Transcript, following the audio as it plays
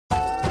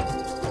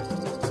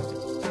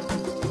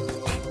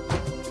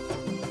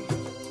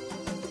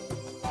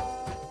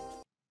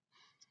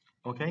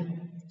Okay,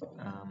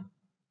 um,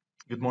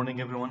 good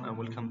morning everyone and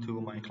welcome to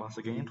my class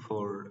again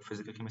for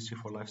Physical Chemistry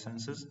for Life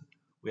Sciences.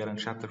 We are in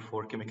chapter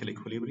 4, Chemical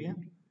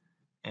Equilibrium,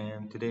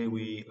 and today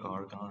we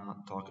are gonna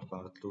talk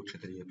about Le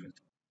Chatelier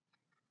principle.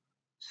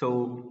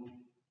 So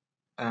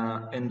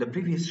in the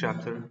previous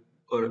chapter,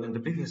 or in the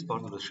previous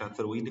part of the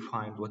chapter, we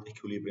defined what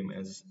equilibrium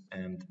is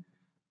and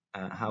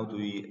how do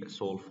we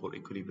solve for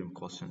equilibrium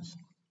questions.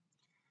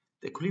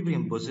 The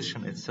equilibrium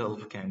position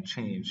itself can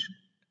change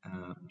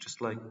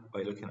just like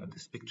by looking at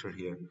this picture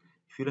here.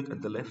 If you look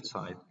at the left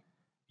side,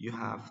 you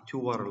have two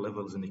water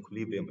levels in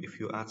equilibrium.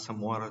 If you add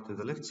some water to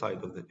the left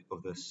side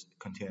of this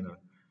container,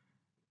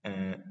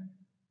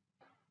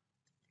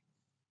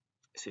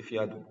 so if you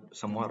add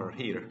some water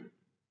here,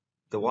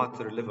 the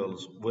water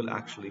levels will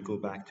actually go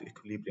back to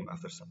equilibrium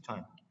after some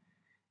time.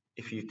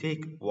 If you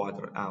take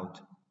water out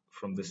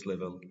from this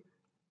level,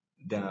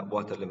 the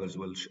water levels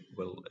will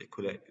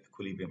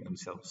equilibrium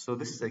themselves. So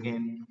this is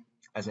again,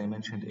 as I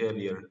mentioned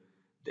earlier,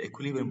 the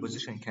equilibrium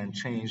position can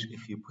change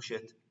if you push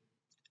it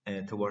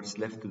towards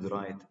left to the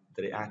right.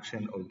 The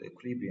reaction or the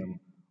equilibrium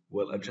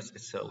will adjust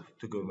itself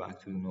to go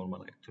back to the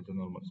normal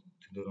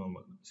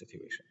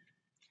situation.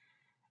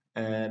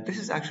 This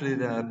is actually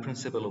the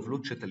principle of Le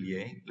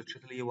Chatelier. Le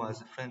Chatelier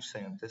was a French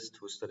scientist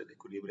who studied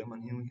equilibrium,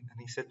 and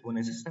he said when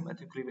a system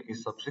at equilibrium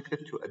is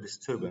subjected to a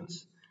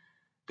disturbance,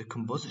 the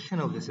composition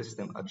of the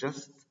system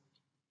adjusts,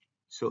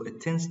 so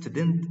it tends to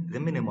the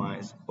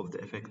minimize of the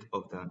effect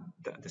of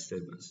that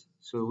disturbance.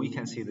 So we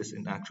can see this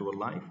in actual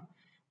life,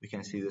 we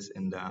can see this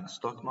in the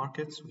stock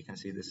markets, we can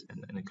see this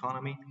in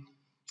economy,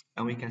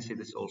 and we can see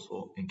this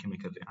also in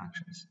chemical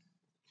reactions.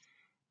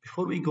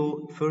 Before we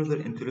go further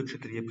into Le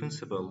Chatelier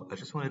principle, I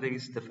just want to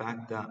raise the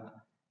fact that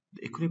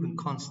the equilibrium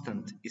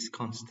constant is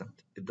constant.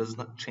 It does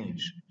not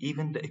change.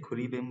 Even the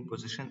equilibrium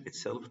position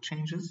itself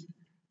changes.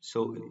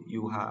 So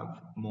you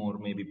have more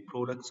maybe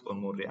products or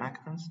more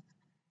reactants.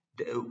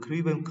 The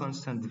equilibrium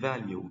constant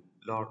value,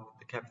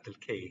 the capital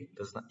K,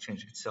 does not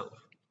change itself.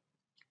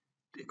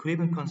 The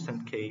equilibrium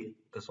constant K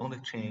does only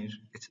change,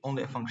 it's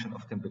only a function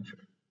of temperature.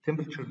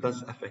 Temperature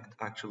does affect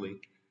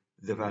actually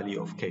the value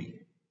of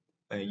K.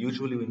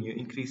 Usually when you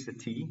increase the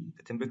T,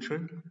 the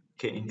temperature,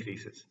 K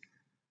increases.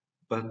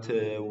 But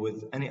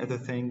with any other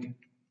thing,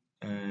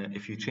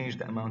 if you change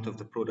the amount of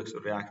the products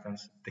or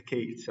reactants, the K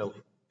itself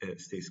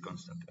stays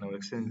constant. And I will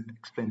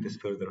explain this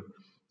further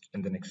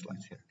in the next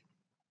slides here.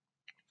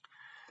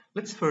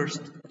 Let's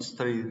first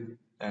study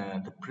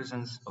the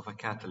presence of a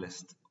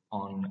catalyst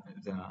on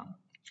the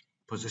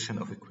position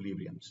of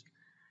equilibriums.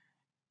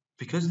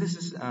 Because this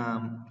is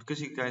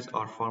because you guys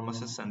are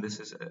pharmacists and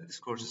this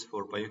course is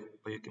for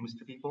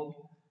biochemistry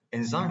people,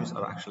 enzymes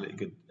are actually a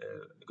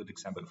good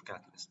example of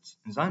catalysts.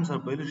 Enzymes are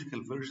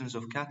biological versions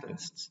of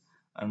catalysts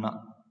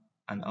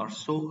and are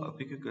so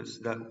ubiquitous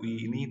that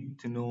we need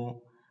to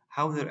know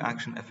how their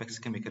action affects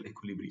chemical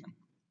equilibrium.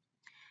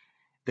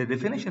 The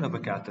definition of a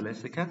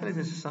catalyst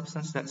is a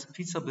substance that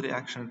speeds up the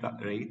reaction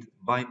rate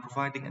by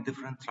providing a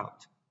different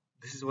route.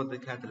 This is what the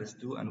catalysts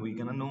do, and we're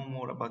gonna know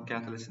more about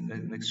catalysts in the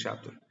next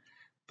chapter.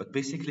 But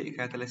basically, a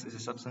catalyst is a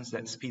substance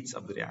that speeds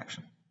up the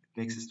reaction. It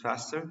makes it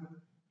faster,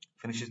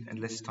 finishes in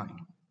less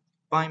time,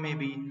 by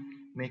maybe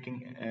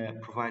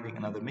providing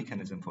another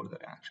mechanism for the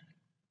reaction.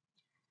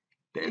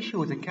 The issue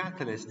with the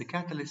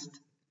catalyst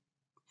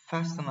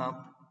fastens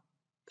up,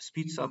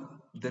 speeds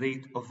up the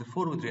rate of the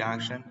forward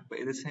reaction, but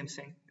it is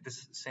the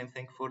same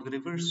thing for the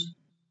reverse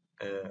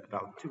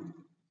route too.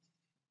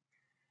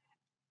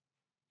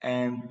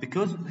 And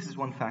because this is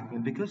one factor,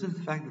 and because of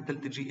the fact that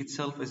delta G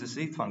itself is a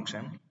state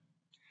function,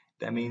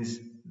 that means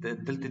the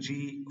delta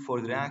G for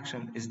the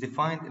reaction is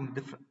defined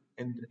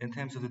in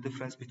terms of the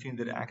difference between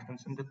the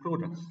reactants and the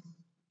products.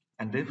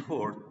 And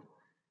therefore,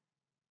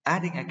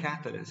 adding a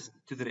catalyst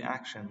to the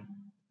reaction,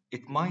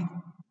 it might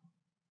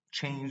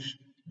change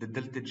the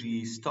delta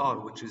G star,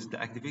 which is the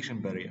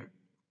activation barrier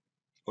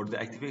or the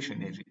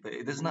activation energy, but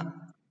it does not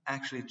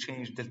actually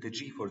change delta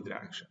G for the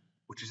reaction,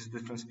 which is the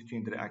difference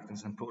between the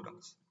reactants and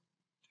products.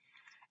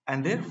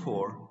 And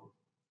therefore,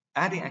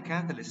 adding a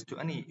catalyst to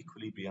any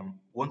equilibrium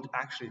won't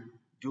actually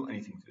do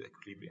anything to the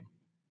equilibrium.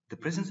 The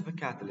presence of a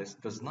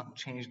catalyst does not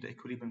change the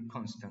equilibrium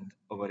constant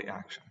of a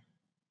reaction.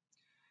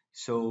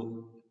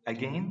 So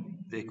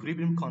again, the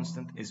equilibrium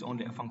constant is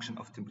only a function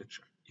of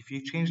temperature. If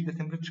you change the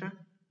temperature,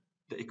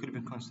 the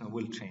equilibrium constant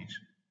will change,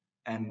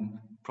 and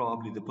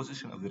probably the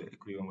position of the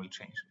equilibrium will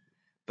change.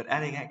 But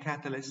adding a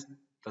catalyst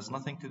does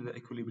nothing to the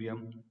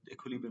equilibrium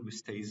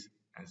stays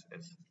as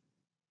is.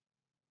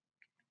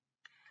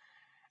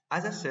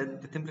 As I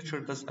said, the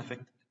temperature does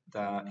affect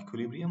the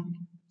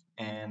equilibrium,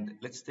 and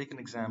let's take an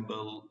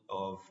example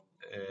of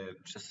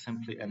just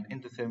simply an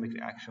endothermic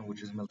reaction,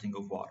 which is melting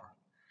of water.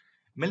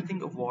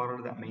 Melting of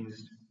water, that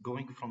means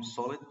going from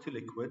solid to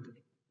liquid,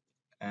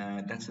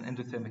 that's an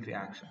endothermic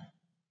reaction.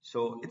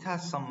 So it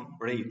has some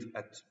rate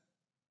at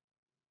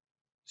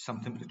some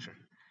temperature.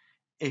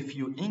 If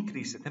you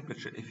increase the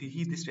temperature, if you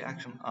heat this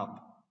reaction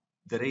up,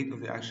 the rate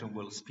of the reaction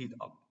will speed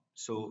up.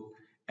 So,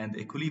 and the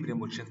equilibrium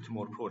will shift to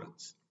more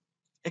products.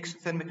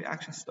 Exothermic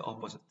reaction is the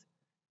opposite.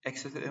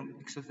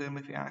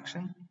 Exothermic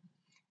reaction,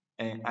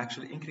 And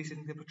actually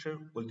increasing temperature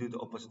will do the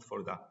opposite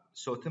for that.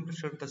 So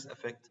temperature does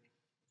affect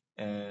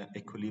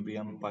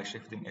equilibrium by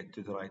shifting it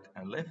to the right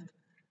and left,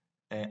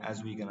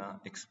 as we're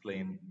gonna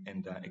explain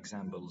in the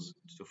examples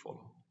to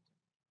follow.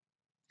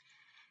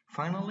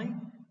 Finally,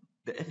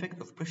 the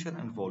effect of pressure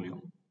and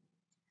volume.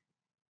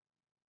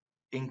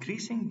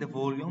 Increasing the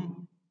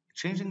volume,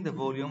 changing the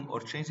volume, or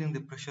changing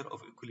the pressure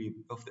of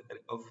equilibrium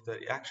of the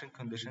reaction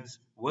conditions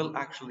will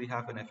actually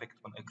have an effect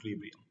on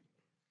equilibrium.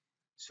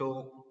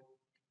 So,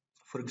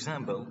 for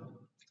example,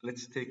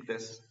 let's take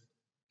this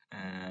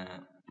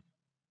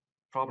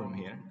problem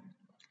here,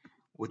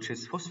 which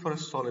is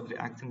phosphorus solid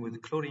reacting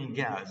with chlorine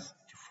gas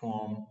to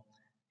form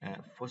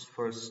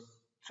phosphorus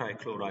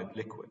trichloride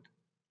liquid.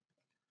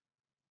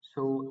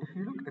 So if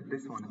you look at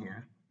this one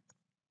here,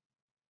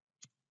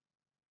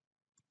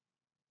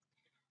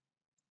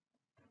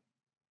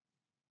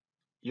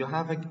 you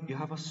have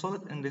a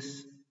solid in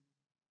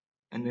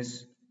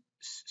this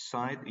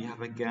side, you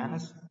have a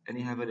gas and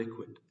you have a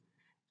liquid.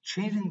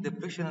 Changing the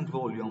pressure and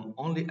volume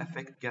only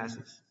affect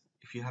gases.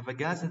 If you have a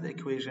gas in the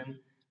equation,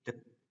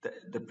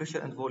 the pressure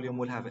and volume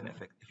will have an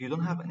effect. If you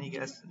don't have any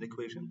gas in the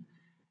equation,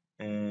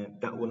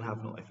 that will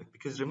have no effect.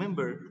 Because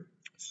remember,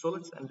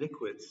 solids and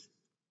liquids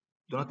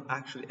do not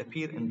actually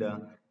appear in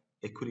the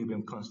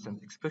equilibrium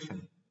constant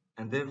expression,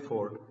 and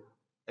therefore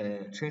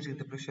changing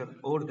the pressure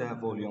or the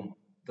volume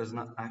does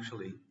not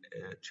actually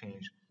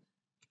change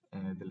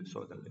the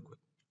solid and liquid.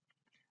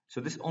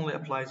 So this only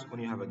applies when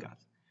you have a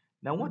gas.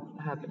 Now what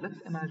happened? Let's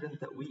imagine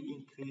that we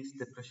increase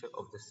the pressure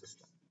of the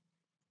system.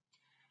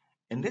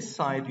 In this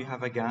side you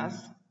have a gas,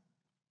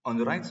 on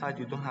the right side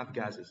you don't have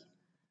gases.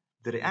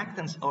 The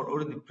reactants are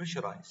already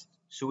pressurized.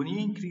 So when you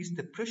increase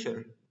the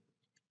pressure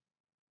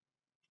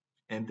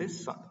and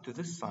to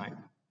this side,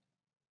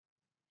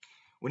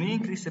 when you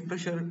increase the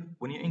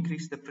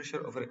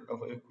pressure of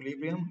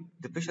equilibrium,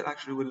 the pressure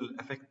actually will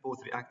affect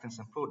both reactants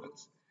and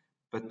products.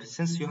 But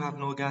since you have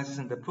no gases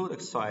in the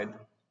product side,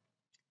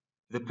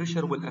 the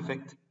pressure will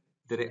affect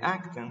the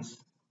reactants.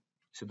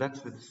 So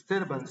that's the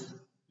disturbance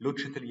Le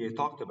Chatelier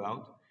talked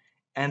about,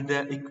 and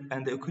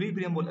the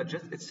equilibrium will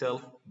adjust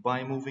itself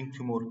by moving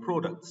to more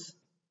products.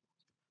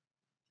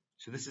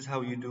 So this is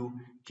how you do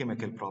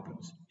chemical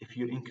problems. If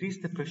you increase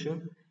the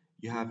pressure,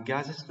 you have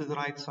gases to the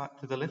right side,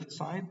 to the left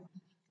side.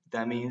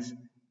 That means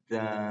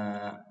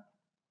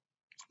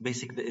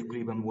basically the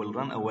equilibrium will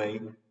run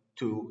away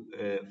to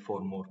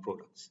form more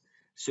products.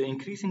 So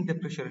increasing the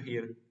pressure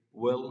here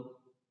will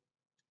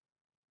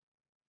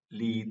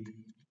lead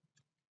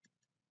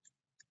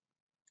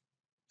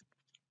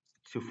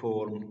to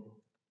form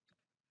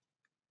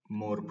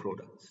more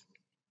products.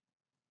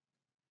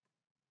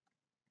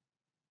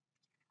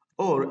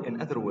 Or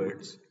in other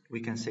words, we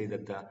can say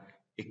that the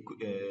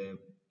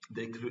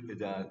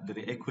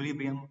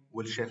equilibrium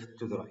will shift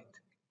to the right.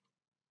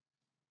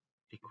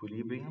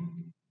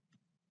 Equilibrium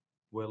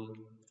will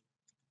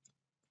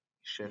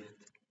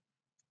shift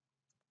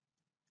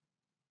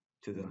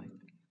to the right.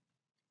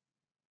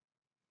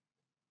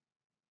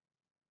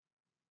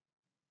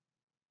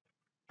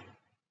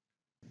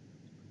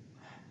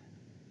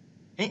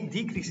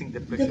 Decreasing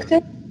the pressure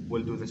Doctor?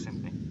 will do the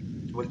same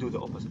thing. Will do the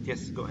opposite.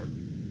 Yes, go ahead.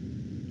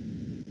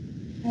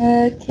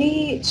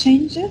 K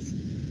changes.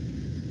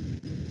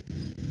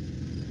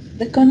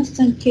 The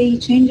constant K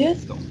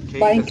changes No, K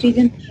by does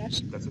increasing not change.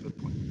 pressure. That's a good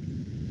point.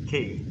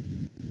 K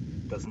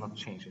does not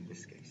change in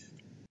this case.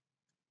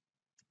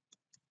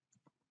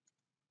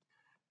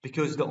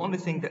 Because the only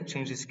thing that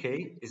changes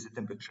K is the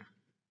temperature.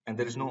 And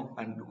there is no,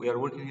 and we are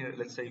working here,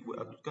 let's say,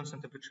 at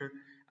constant temperature.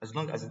 As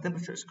long as the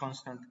temperature is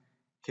constant,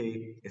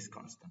 K is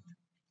constant.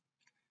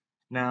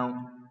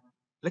 Now,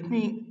 let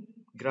me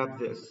grab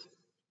this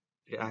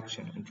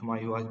reaction into my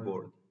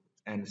whiteboard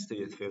and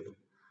study it further.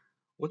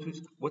 What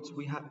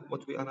we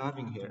are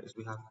having here is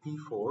we have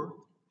P4,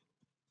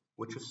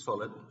 which is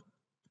solid,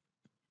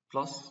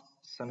 plus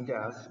some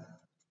gas,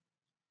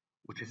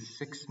 which is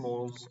 6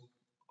 moles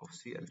of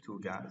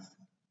Cl2 gas,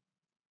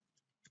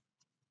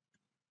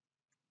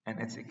 and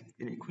it's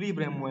in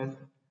equilibrium with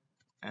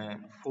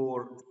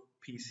 4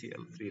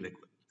 PCl3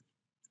 liquid.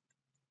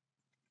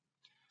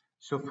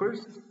 So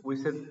first we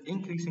said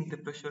increasing the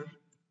pressure,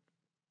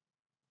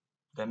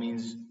 that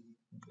means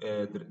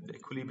the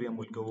equilibrium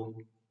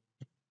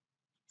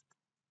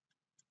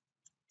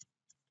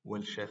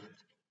will shift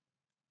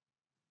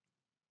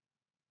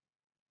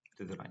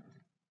to the right.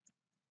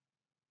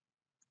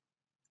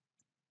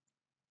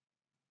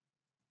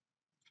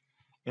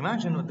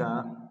 Imagine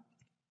that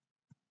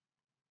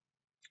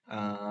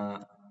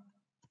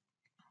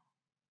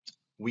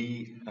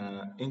we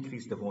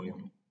increase the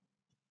volume.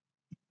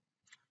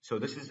 So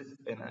this is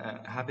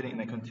happening in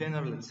a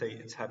container. Let's say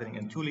it's happening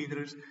in 2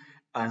 liters,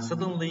 and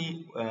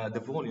suddenly the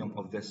volume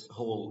of this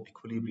whole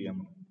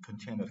equilibrium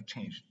container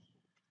changed.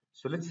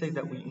 So let's say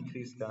that we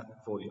increase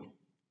that volume.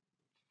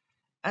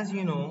 As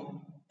you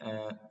know,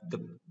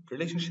 the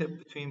relationship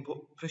between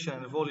pressure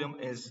and volume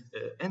is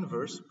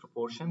inverse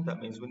proportion. That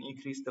means when you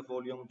increase the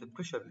volume, the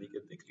pressure will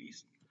get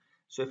decreased.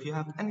 So if you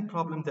have any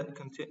problem that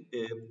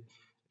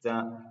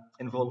that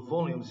involve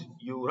volumes,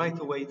 you right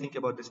away think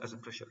about this as a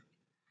pressure.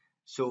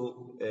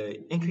 So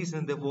increase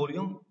in the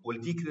volume will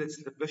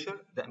decrease the pressure.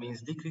 That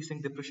means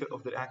decreasing the pressure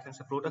of the reactants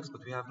and products,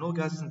 but we have no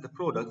gases in the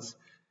products.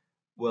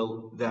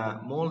 Well, the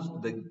moles,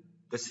 the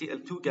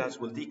Cl2 gas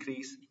will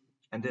decrease,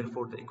 and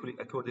therefore,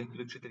 according to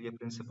electrical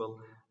principle,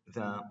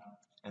 the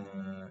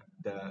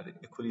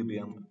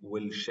equilibrium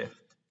will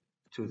shift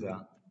to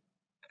the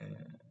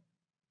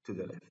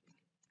left.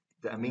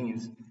 That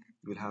means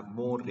you will have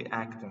more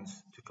reactants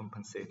to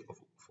compensate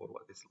for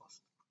what is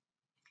lost.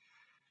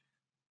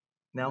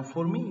 Now,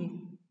 for me,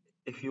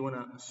 if you want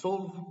to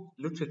solve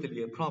Le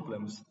Chatelier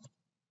problems,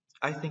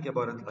 I think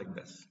about it like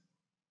this.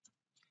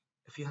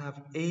 If you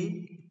have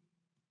A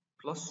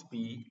plus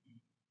B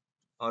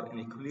are in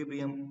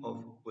equilibrium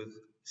with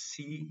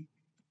C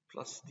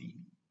plus D,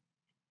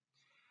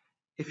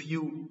 if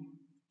you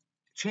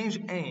change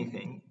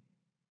anything,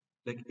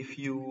 like if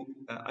you,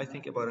 I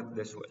think about it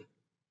this way.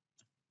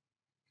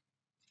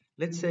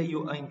 Let's say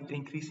you are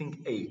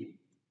increasing A,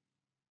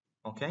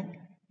 okay?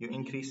 You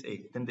increase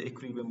A, then the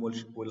equilibrium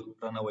will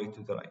run away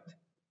to the right.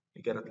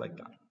 You get it like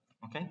that,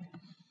 okay?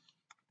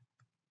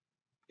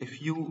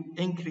 If you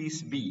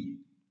increase B,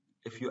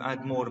 if you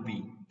add more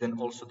B, then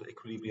also the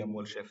equilibrium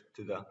will shift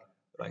to the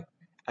right.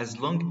 As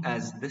long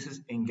as this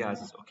is in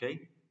gases, okay?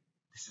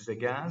 This is a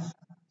gas,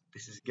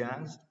 this is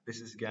gas,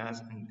 this is gas,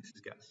 and this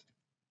is gas.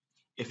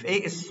 If A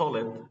is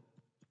solid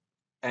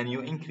and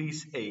you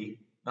increase A,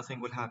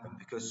 nothing will happen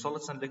because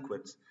solids and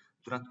liquids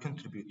do not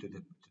contribute to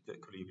the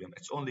equilibrium.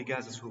 It's only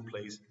gases who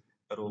plays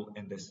a role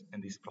in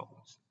these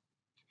problems.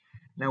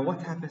 Now,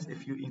 what happens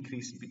if you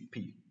increase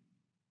P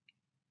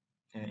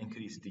and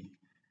increase D?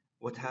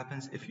 What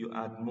happens if you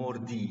add more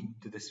D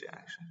to this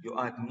reaction? You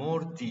add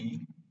more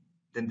D,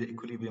 then the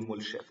equilibrium will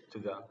shift to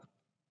the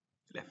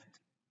left.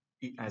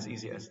 As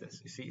easy as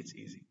this. You see, it's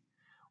easy.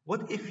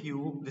 What if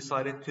you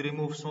decided to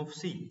remove some of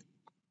C?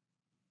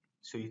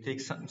 So you take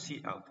some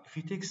C out. If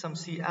you take some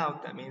C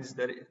out, that means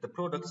that if the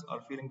products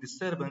are feeling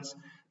disturbance,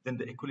 then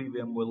the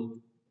equilibrium will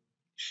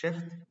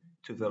shift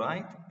to the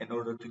right in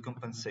order to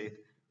compensate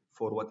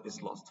for what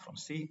is lost from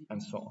C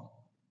and so on.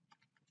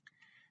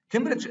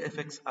 Temperature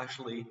effects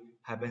actually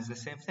happens the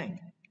same thing.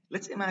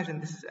 Let's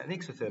imagine this is an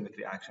exothermic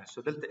reaction.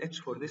 So delta H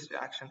for this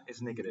reaction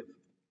is negative.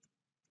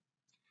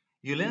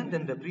 You learned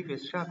in the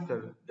previous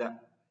chapter that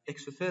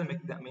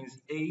exothermic, that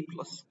means A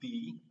plus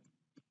B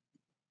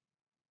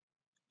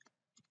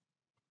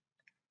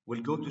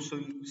will go to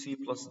C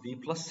plus D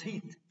plus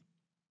heat.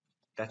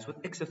 That's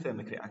what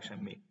exothermic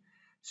reaction means.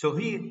 So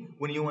here,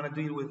 when you want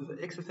to deal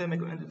with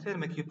exothermic or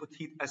endothermic, you put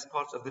heat as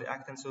parts of the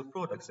reactants or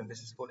products, and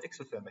this is called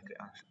exothermic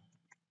reaction.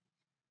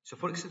 So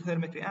for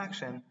exothermic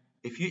reaction,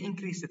 if you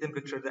increase the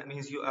temperature, that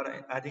means you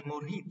are adding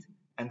more heat,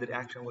 and the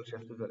reaction will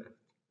shift to the left.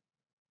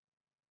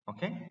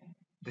 Okay?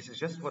 This is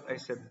just what I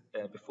said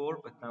before,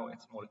 but now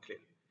it's more clear.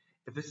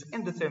 If this is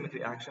endothermic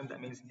reaction,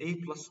 that means A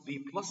plus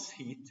B plus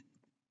heat.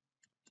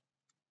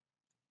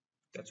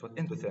 That's what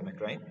endothermic,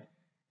 right?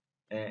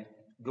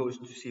 Goes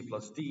to C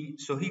plus D.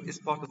 So heat is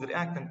part of the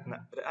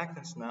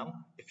reactants now.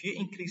 If you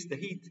increase the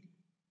heat,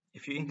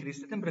 if you increase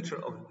the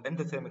temperature of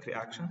endothermic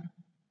reaction,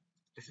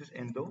 this is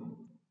endo.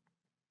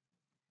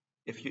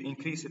 If you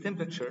increase the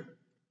temperature,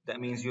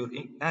 that means you're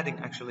adding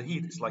actually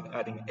heat. It's like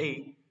adding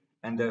A,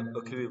 and the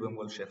equilibrium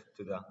will shift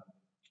to the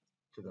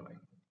right.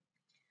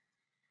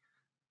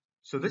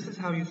 So this is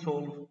how you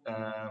solve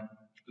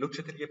Le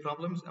Chatelier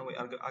problems, and we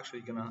are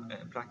actually gonna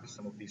practice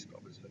some of these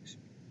problems very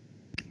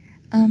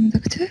soon.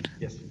 Doctor?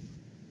 Yes.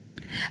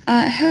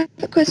 I have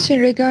a question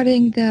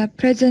regarding the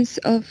presence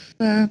of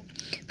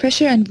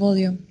pressure and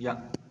volume. Yeah.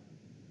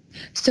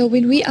 So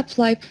when we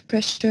apply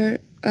pressure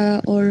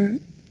or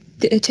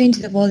change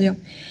the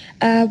volume,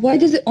 why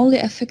does it only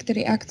affect the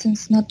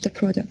reactants, not the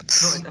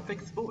products? No, it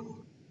affects both.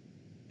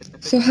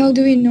 So how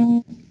do we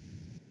know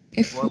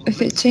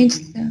if it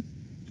changes?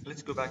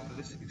 Let's go back to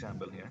this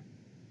example here.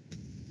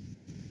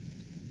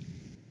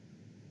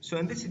 So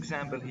in this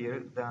example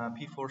here, the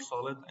P4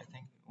 solid, I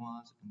think it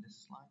was in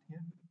this slide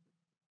here.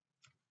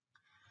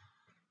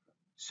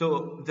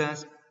 So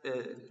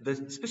the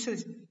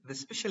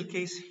special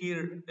case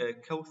here,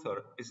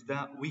 Kauthar, is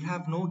that we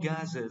have no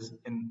gases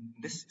in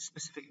this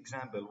specific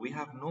example. We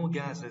have no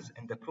gases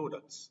in the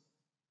products.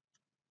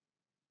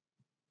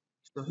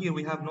 So here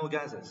we have no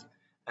gases,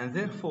 and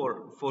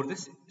therefore, for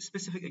this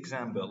specific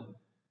example,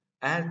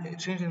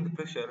 changing the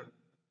pressure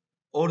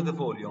or the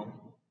volume,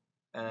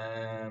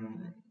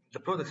 the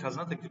product has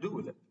nothing to do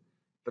with it.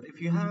 But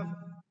if you have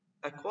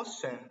a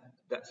question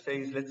that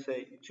says, let's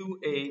say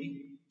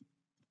 2A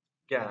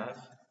gas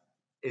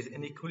is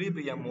in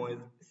equilibrium with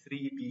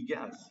 3B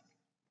gas.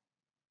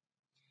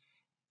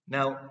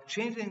 Now,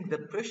 changing the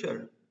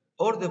pressure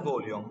or the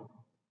volume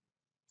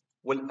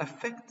will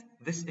affect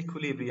this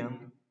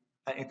equilibrium,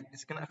 and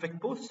it's going to affect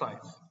both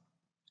sides.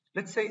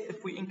 Let's say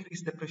if we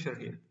increase the pressure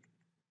here,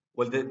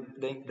 well,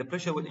 the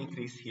pressure will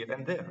increase here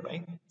and there,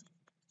 right?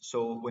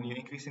 So when you're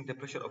increasing the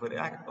pressure of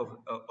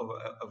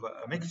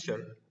a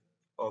mixture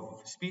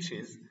of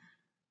species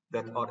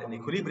that are in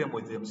equilibrium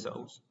with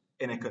themselves,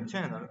 in a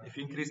container, if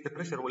you increase the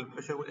pressure will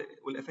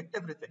affect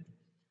everything.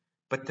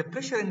 But the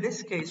pressure in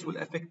this case will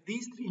affect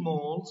these 3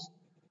 moles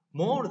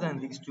more than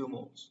these 2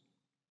 moles,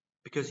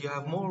 because you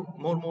have more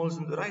moles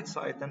on the right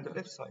side than the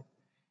left side.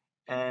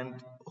 And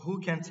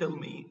who can tell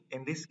me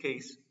in this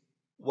case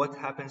what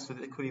happens to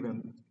the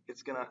equilibrium?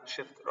 It's gonna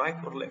shift right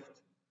or left?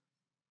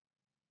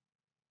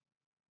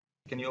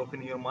 Can you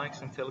open your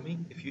mics and tell me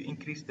if you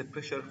increase the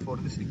pressure for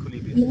this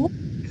equilibrium?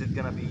 Yeah. Is it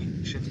gonna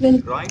be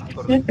shifted right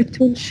or left?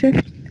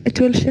 It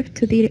will shift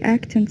to the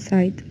reactant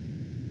side.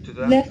 To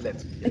the Left.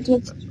 left. Yes, It will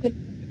that's right.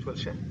 It will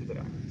shift to the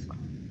reactant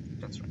side.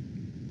 That's right.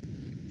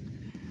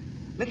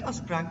 Let us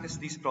practice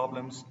these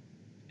problems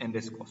in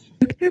this question.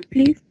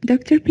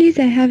 Doctor, please,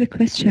 I have a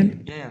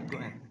question. Yeah, go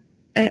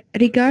ahead.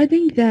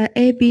 Regarding the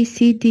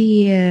ABCD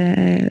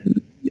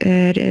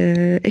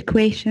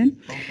equation,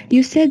 Okay.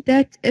 you said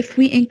that if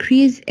we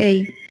increase A,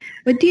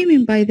 what do you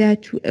mean by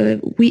that?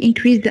 We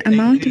increase the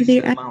amount of the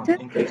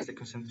reactant? Increase the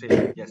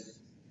concentration, yes.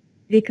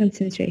 The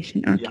concentration,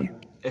 okay.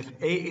 Yeah. If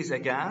A is a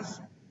gas,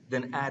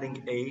 then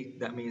adding A,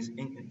 that means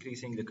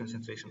increasing the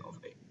concentration of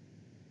A.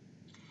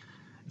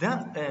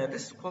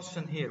 This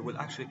question here will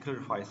actually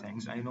clarify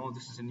things. I know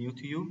this is new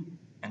to you,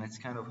 and it's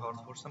kind of hard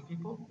for some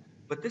people,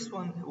 but this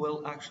one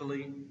will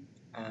actually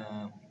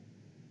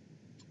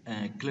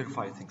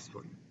clarify things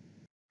for you.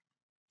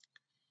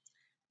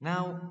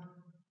 Now,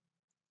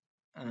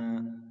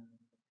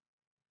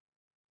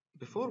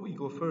 before we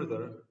go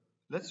further,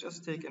 let's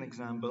just take an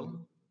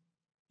example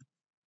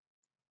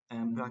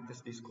and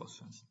practice these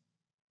questions.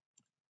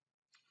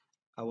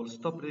 I will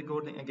stop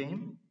recording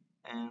again,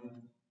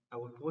 and I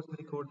will pause the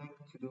recording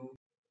to do.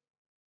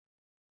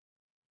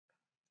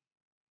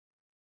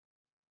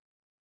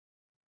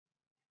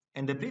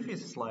 In the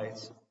previous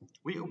slides,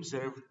 we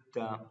observed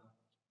the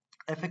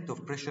effect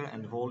of pressure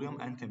and volume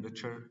and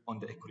temperature on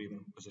the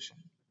equilibrium position.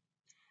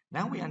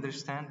 Now we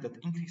understand that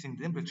increasing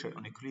temperature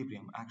on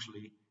equilibrium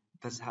actually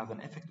does have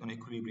an effect on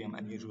equilibrium,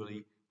 and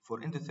usually for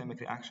endothermic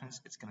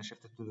reactions, it's going to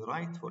shift it to the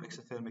right. For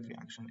exothermic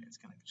reaction, it's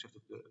going to shift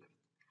it to the left.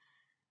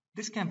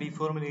 This can be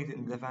formulated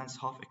in the Van 't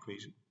Hoff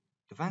equation.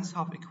 The Van 't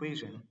Hoff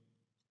equation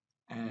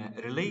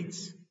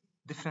relates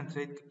different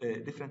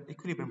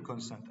equilibrium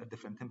constant at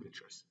different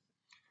temperatures.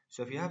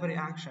 So if you have a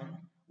reaction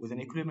with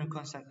an equilibrium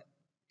constant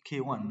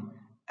K1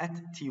 at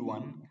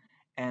T1,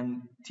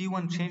 and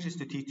T1 changes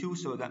to T2,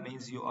 so that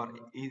means you are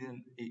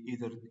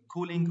either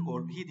cooling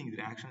or heating the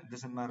reaction. It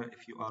doesn't matter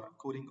if you are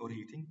cooling or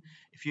heating.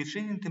 If you're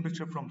changing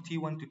temperature from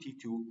T1 to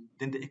T2,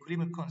 then the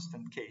equilibrium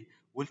constant K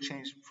will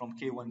change from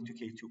K1 to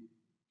K2.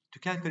 To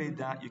calculate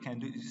that, you can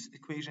do this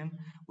equation,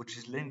 which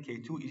is ln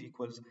K2 is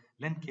equals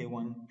ln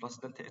K1 plus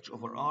delta H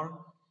over R,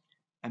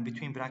 and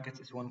between brackets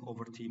is 1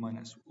 over T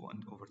minus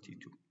 1 over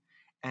T2.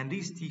 And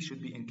these T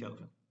should be in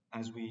Kelvin,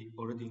 as we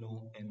already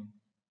know in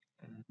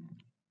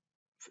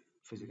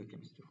physical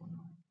chemistry for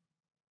now.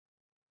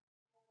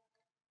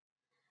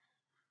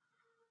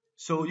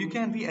 So you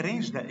can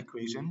rearrange that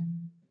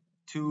equation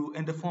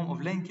in the form of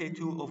ln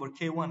K2 over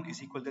K1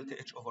 is equal delta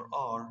H over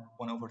R,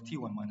 1 over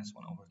T1 minus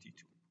 1 over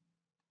T2.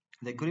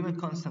 The equilibrium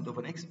constant of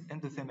an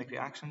endothermic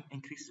reaction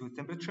increases with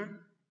temperature,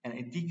 and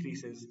it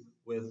decreases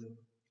with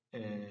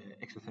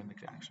exothermic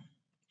reaction.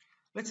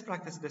 Let's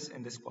practice this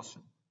in this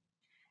question.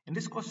 In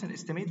this question,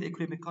 estimate the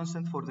equilibrium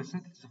constant for the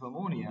synthesis of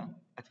ammonia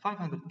at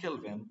 500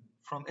 Kelvin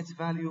from its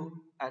value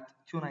at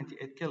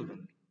 298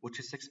 Kelvin, which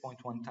is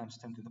 6.1 times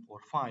 10 to the power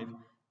 5,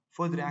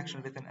 for the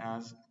reaction written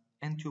as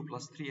N2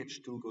 plus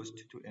 3H2 goes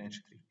to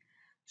 2NH3.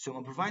 So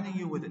I'm providing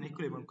you with an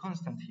equilibrium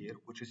constant here,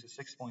 which is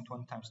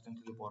 6.1 times 10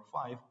 to the power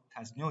 5. It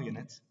has no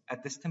units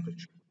at this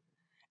temperature.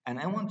 And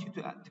I want you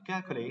to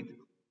calculate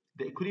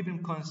the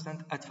equilibrium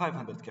constant at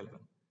 500 Kelvin.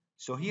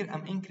 So here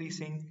I'm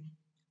increasing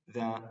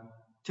the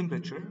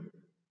temperature,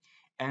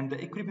 and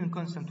the equilibrium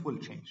constant will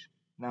change.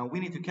 Now we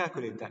need to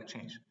calculate that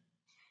change.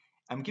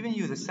 I'm giving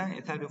you the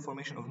standard enthalpy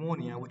formation of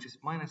ammonia, which is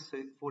minus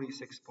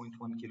 46.1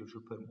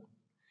 kilojoule per mole.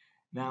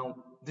 Now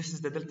this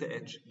is the delta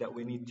H that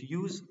we need to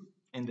use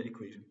in the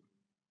equation.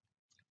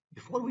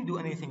 Before we do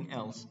anything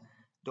else,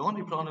 the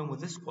only problem with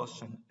this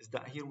question is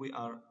that here we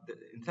are, the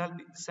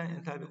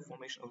standard enthalpy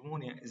formation of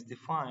ammonia is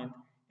defined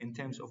in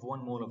terms of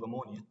 1 mole of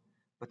ammonia,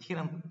 but here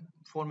I'm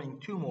forming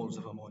 2 moles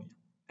of ammonia.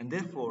 And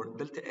therefore,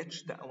 delta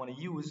H that I want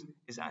to use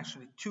is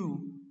actually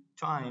 2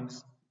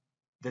 times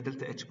the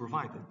delta H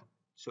provided.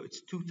 So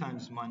it's 2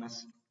 times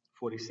minus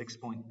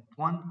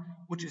 46.1,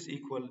 which is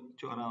equal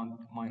to around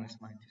minus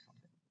 90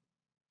 something.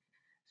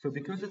 So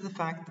because of the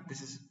fact that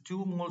this is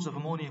 2 moles of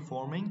ammonia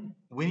forming,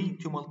 we need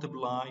to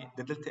multiply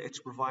the delta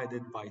H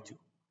provided by 2.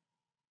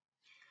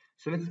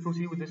 So let's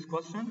proceed with this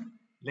question.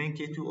 Ln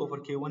K2 over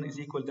K1 is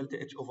equal delta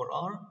H over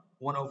R,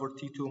 1 over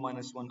T2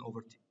 minus 1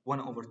 over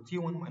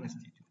T1 minus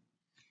T2.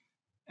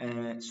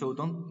 So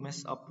don't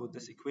mess up with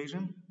this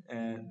equation.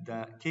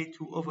 The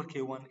K2 over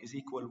K1 is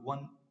equal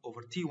 1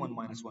 over T1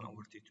 minus 1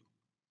 over T2.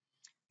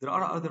 There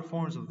are other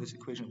forms of this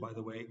equation, by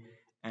the way,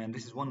 and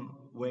this is one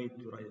way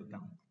to write it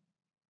down.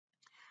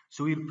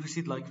 So we'll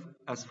proceed like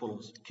as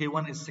follows.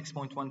 K1 is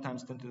 6.1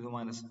 times 10 to the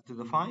minus to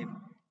the 5,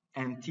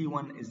 and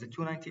T1 is the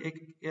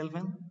 298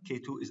 Kelvin,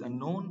 K2 is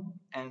unknown,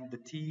 and the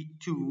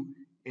T2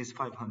 is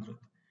 500.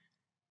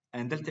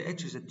 And delta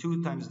H is a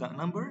 2 times that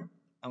number,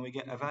 and we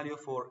get a value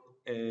for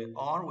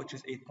R, which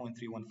is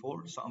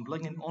 8.314. So I'm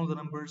plugging all the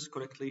numbers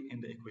correctly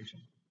in the equation.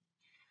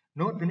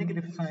 Note the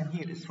negative sign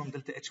here is from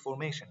delta H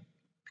formation,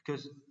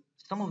 because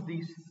some of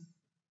these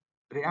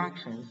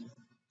reactions,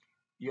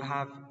 you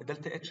have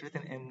delta H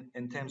written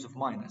in terms of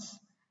minus.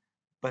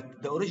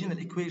 But the original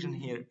equation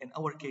here, in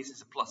our case,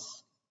 is a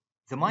plus.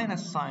 The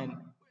minus sign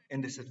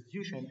in the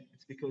substitution,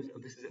 it's because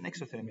this is an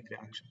exothermic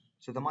reaction.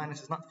 So the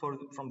minus is not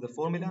from the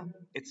formula,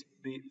 it's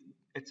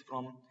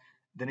from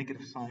the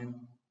negative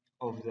sign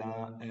of the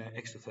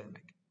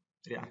exothermic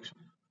reaction.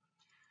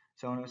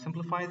 So I'm going to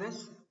simplify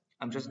this.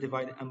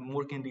 I'm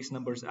working these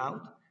numbers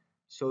out.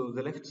 So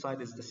the left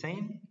side is the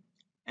same,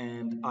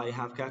 and I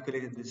have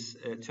calculated this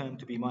term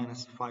to be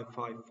minus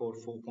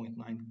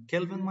 5544.9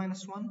 Kelvin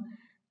minus 1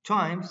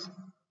 times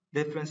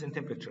difference in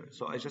temperature.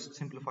 So I just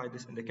simplified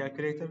this in the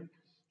calculator,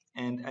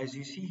 and as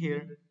you see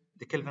here,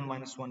 the Kelvin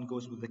minus 1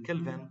 goes with the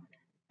Kelvin,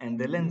 and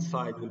the Len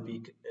side will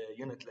be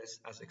unitless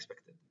as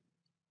expected,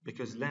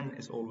 because Len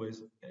is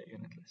always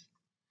unitless.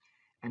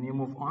 And you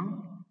move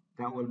on,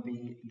 that will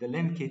be the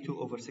Len K2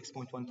 over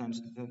 6.1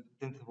 times 10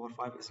 to the power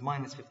 5 is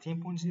minus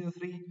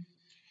 15.03.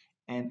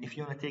 And if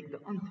you want to take the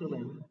until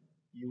Len,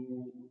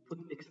 you put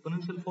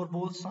exponential for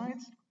both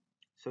sides.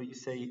 So you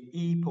say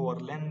e power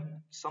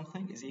Len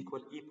something is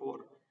equal e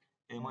power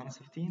minus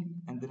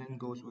 15, and then it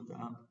goes with the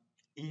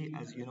e,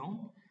 as you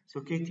know.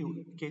 So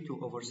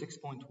K2 over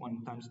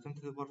 6.1 times 10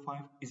 to the power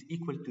 5 is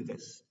equal to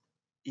this,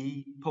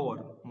 e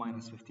power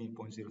minus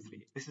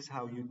 15.03. This is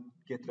how you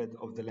get rid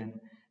of the Len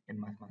in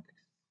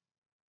mathematics.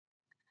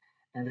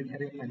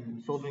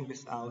 And solving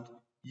this out,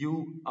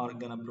 you are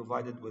going to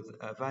provide it with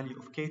a value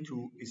of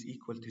K2 is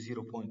equal to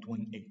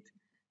 0.18.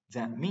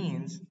 That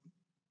means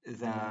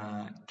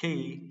the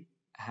K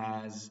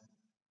has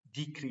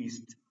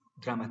decreased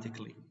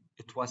dramatically.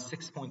 It was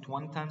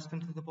 6.1 times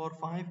 10 to the power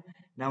 5.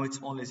 Now it's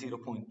only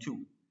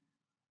 0.2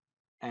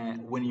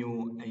 when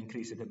you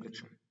increase the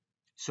temperature.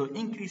 So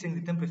increasing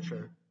the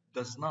temperature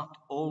does not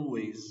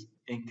always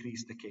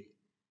increase the K.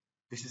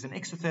 This is an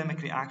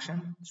exothermic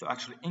reaction, so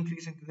actually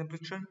increasing the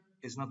temperature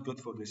is not good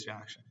for this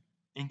reaction.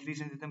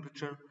 Increasing the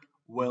temperature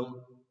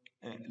will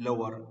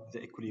lower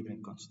the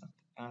equilibrium constant,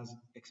 as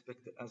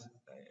expected, as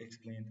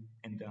explained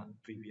in the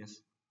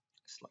previous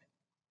slide.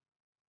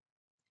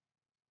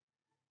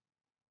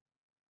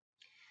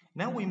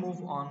 Now we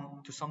move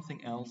on to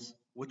something else,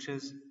 which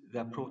is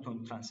the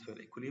proton transfer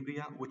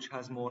equilibria, which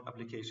has more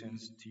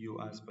applications to you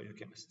as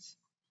biochemists.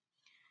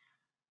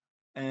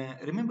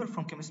 Remember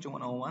from Chemistry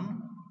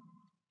 101,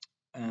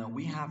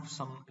 we have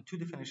two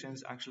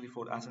definitions actually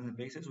for acids and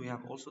bases. We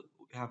have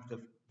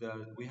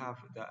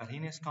the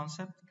Arrhenius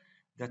concept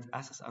that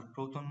acids are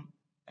proton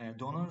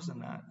donors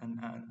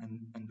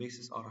and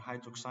bases are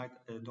hydroxide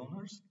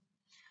donors.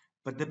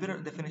 But the better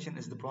definition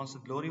is the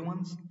Bronson-Lowry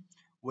ones,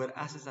 where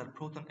acids are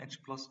proton H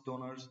plus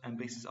donors and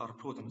bases are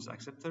protons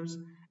acceptors.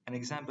 An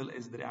example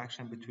is the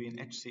reaction between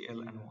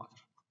HCl and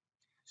water.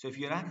 So if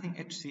you're reacting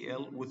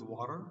HCl with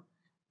water,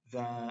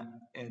 the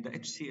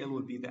HCl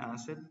will be the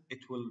acid.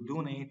 It will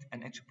donate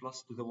an H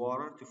plus to the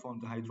water to form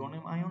the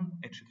hydronium ion,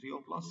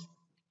 H3O plus,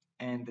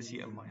 and the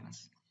Cl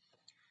minus.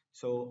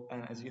 So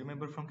as you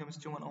remember from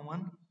Chemistry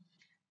 101,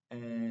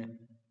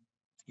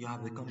 you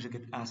have the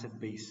conjugate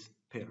acid-base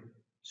pair.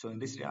 So in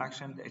this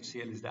reaction, the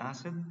HCl is the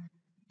acid,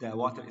 the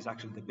water is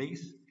actually the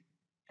base,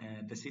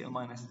 and the Cl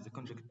minus is the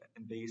conjugate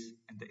base,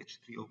 and the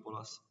H3O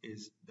plus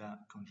is the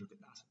conjugate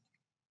acid.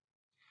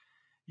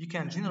 You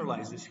can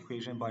generalize this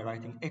equation by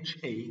writing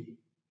HA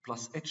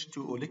plus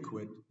H2O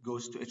liquid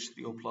goes to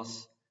H3O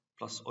plus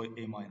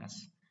A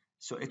minus.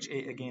 So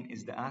HA again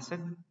is the acid,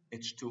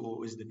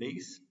 H2O is the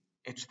base,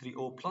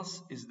 H3O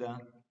plus is the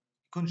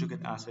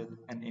conjugate acid,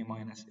 and A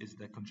minus is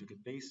the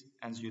conjugate base,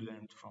 as you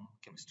learned from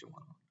Chemistry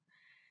 101.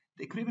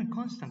 The equilibrium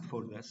constant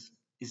for this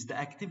is the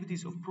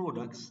activities of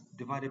products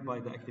divided by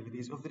the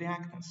activities of the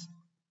reactants.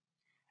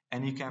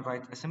 And you can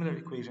write a similar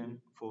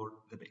equation for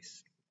the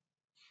base.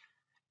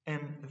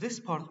 In this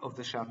part of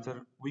the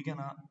chapter, we're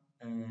gonna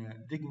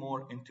dig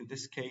more into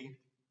this K,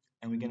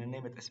 and we're gonna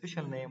name it a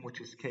special name, which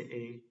is Ka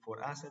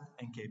for acid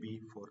and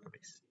Kb for a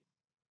base.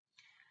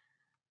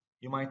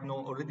 You might know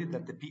already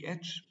that the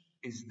pH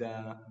is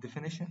the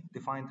definition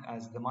defined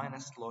as the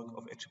minus log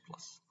of H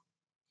plus,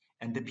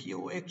 and the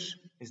pOH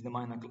is the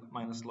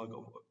minus log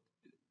of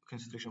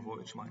concentration of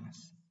OH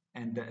minus,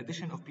 and the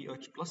addition of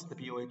pH plus the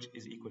pOH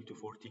is equal to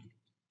 14.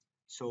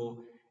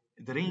 So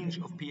the range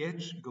of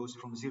pH goes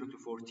from 0 to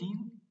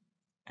 14,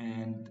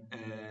 and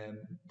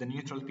the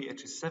neutral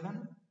pH is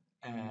 7.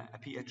 A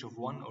pH of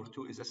 1 or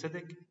 2 is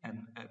acidic,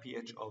 and a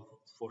pH of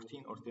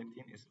 14 or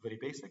 13 is very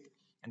basic.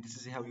 And this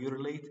is how you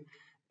relate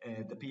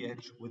the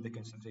pH with the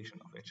concentration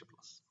of H+.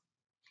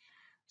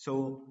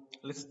 So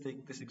let's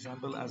take this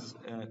example as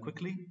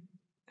quickly.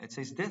 It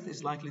says death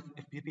is likely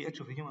if the pH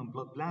of a human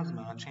blood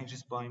plasma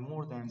changes by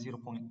more than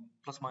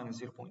plus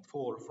minus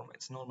 0.4 from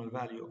its normal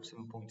value of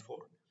 7.4.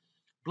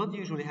 Blood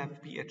usually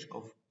have pH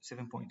of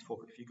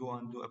 7.4. If you go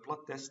and do a blood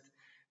test,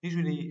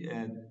 usually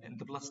in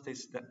the blood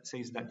test that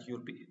says that your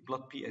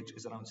blood pH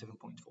is around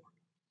 7.4.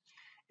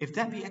 If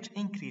that pH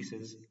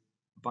increases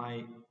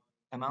by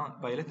a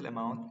little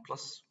amount,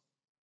 plus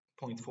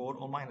 0.4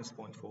 or minus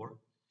 0.4,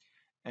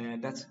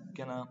 that's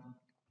gonna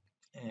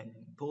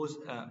pose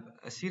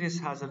a serious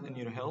hazard in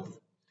your health,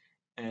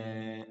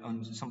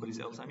 on somebody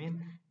else, I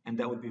mean, and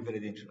that would be very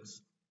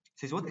dangerous.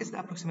 It says, what is the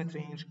approximate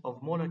range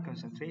of molar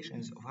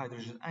concentrations of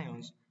hydrogen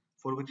ions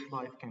for which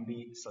life can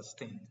be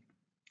sustained?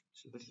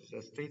 So this is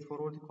a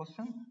straightforward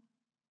question.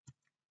 It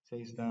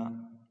says that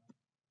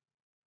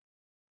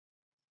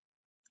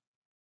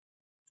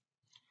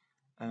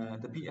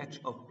the pH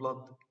of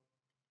blood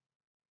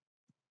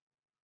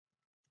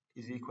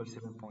is equal to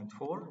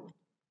 7.4.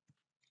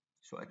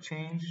 So a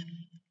change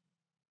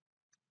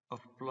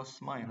of plus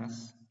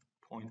minus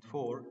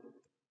 0.4,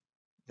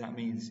 that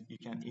means you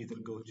can either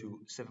go to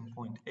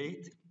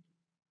 7.8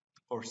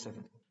 or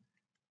 7.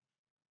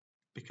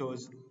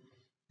 Because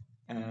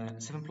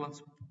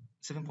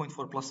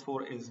 7.4 plus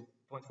 4 is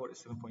 0.4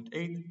 is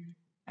 7.8,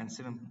 and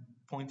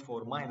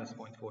 7.4 minus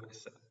 0.4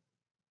 is 7.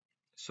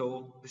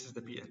 So this is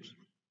the pH.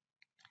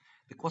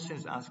 The question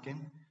is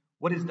asking,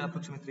 what is the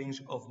approximate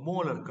range of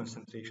molar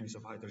concentrations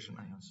of hydrogen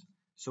ions?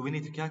 So we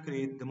need to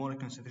calculate the molar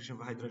concentration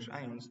of hydrogen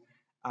ions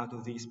out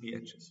of these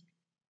pHs.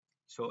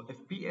 So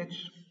if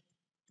pH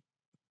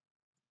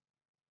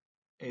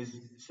is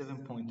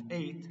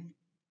 7.8,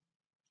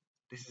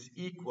 this is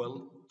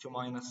equal to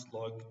minus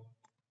log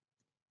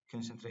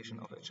concentration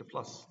of H+.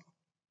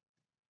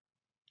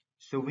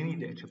 So we need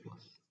the H+.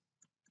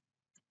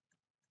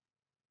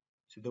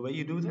 So the way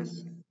you do this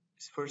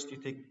is first you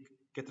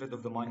get rid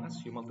of the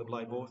minus, you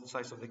multiply both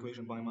sides of the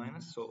equation by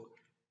minus, so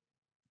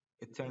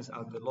it turns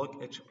out the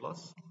log H+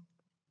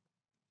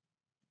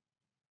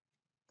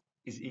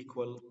 is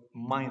equal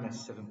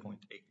minus 7.8.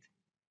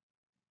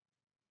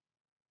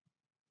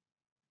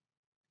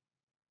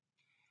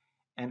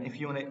 And if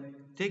you want to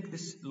take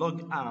this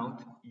log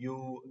out,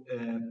 you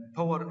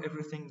power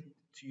everything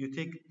to, you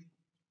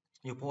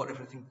power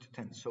everything to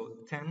 10.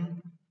 So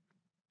 10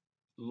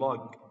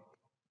 log,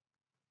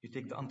 you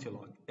take the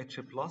antilog, H+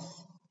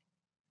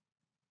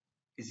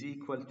 is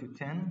equal to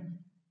 10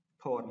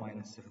 power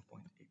minus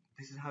 7.8.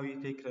 This is how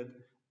you take rid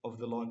of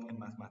the log in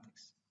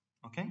mathematics.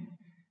 Okay?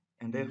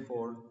 And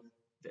therefore,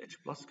 the H+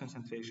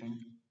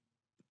 concentration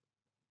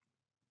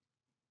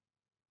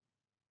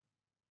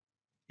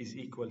is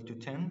equal to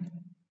 10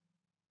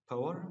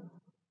 power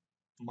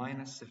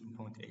minus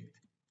 7.8.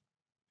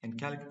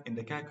 In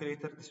the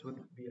calculator, this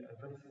would be a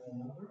very small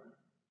number,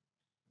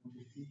 which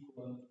is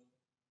equal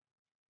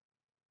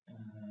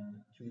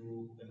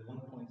to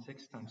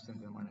 1.6 times 10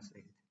 to the minus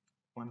 8.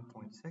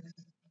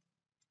 1.6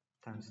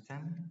 times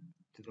 10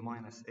 to the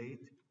minus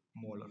 8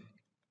 molar,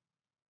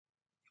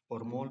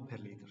 or mole per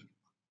liter.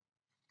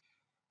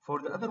 For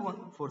the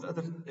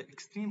other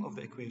extreme of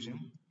the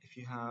equation, if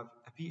you have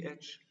a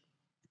pH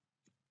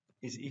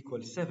is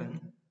equal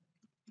 7,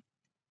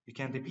 you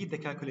can repeat the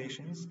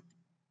calculations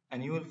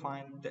and you will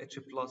find the H+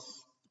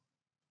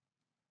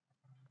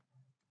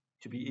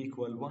 to be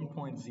equal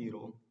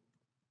 1.0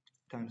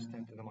 times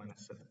 10 to the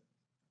minus 7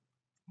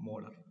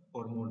 molar,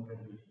 or mole per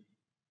liter.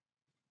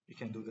 You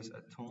can do this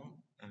at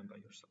home and by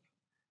yourself.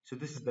 So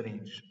this is the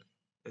range.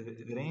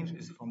 The range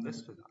is from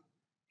this to that.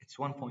 It's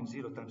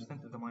 1.0 times 10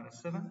 to the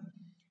minus 7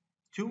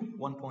 to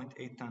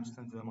 1.8 times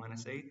 10 to the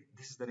minus 8.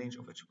 This is the range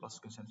of H+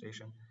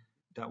 concentration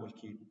that will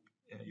keep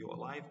you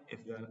alive.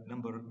 If the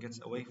number gets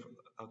away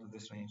out of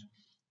this range,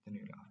 then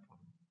you'll have a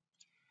problem.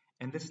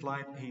 In this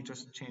slide,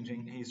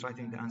 he's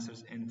writing the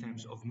answers in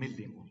terms of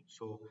millimole.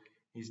 So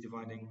he's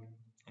dividing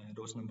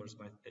those numbers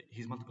by,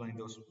 he's multiplying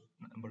those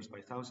numbers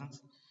by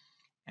thousands,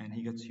 and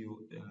he gets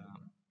you the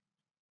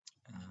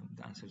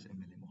answers in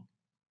millimole.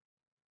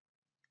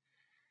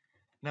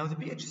 Now the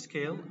pH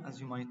scale, as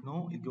you might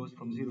know, it goes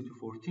from 0 to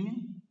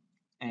 14,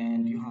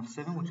 and you have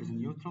 7, which is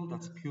neutral,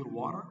 that's pure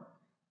water.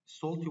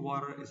 Salty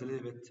water is a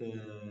little bit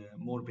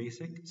more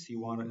basic.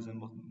 Seawater is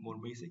more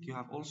basic. You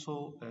have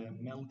also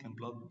milk and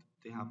blood.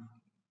 They have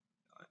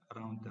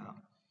around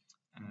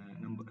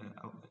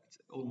it's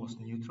almost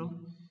neutral.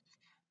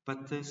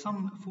 But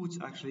some foods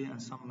actually,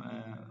 and some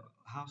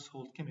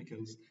household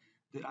chemicals,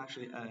 they're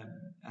actually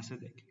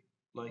acidic.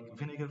 Like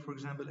vinegar, for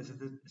example, is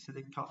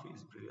acidic. Coffee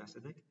is pretty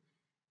acidic.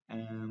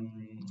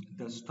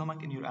 The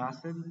stomach in your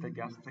acid, the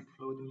gastric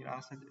fluid in your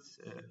acid,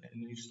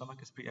 in your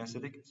stomach is pretty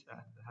acidic. It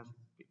has a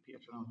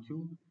pH around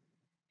 2.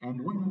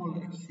 And 1 mole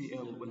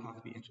HCl will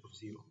have pH of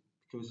 0,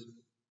 because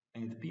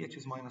the pH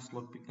is minus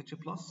log H+.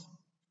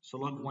 So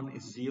log 1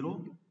 is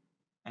 0,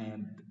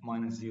 and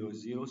minus 0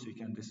 is 0. So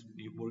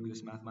you work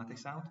this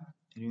mathematics out,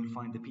 and you will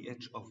find the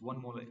pH of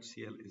 1 mole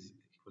HCl is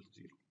equal to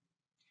 0.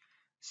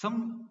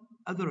 Some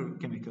other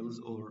chemicals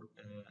or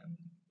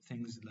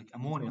things like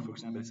ammonia, for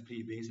example, is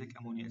pretty basic.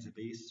 Ammonia is a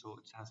base, so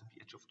it has a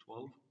pH of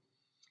 12.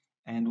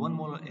 And 1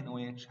 molar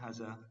NaOH has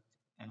a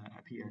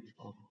pH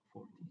of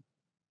 14.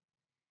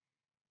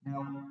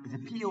 Now, the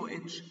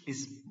pOH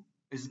is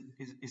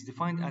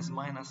defined as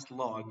minus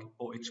log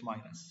OH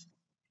minus.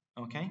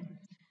 Okay?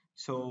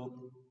 So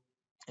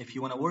if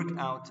you want to work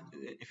out,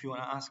 if you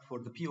want to ask for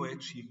the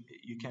pOH,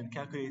 you can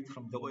calculate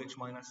from the OH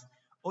minus,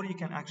 or you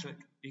can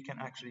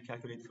actually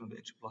calculate from the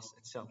H plus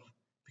itself,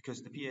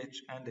 because the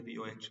pH and the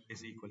pOH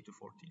is equal to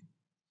 14.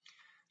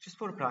 Just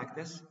for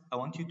practice, I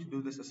want you to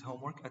do this as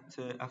homework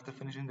after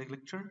finishing the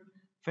lecture.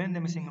 Find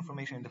the missing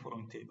information in the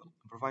following table.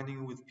 I'm providing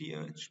you with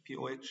pH,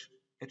 pOH,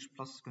 H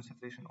plus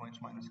concentration, OH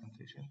minus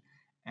concentration,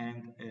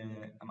 and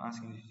I'm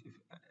asking you if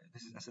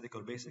this is acidic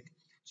or basic,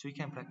 so you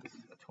can practice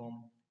at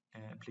home,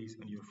 please,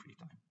 on your free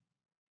time.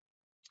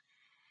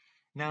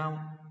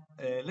 Now,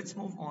 let's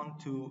move on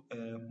to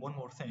one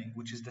more thing,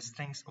 which is the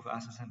strengths of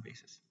acids and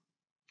bases.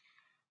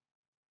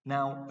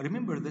 Now,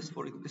 remember this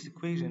for this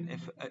equation,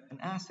 if an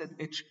acid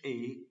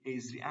HA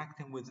is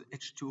reacting with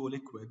H2O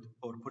liquid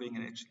or putting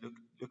an H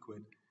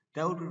liquid,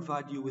 that will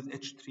provide you with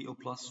H3O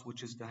plus,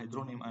 which is the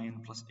hydronium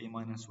ion, plus A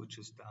minus, which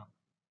is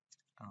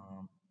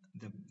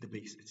the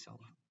base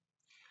itself.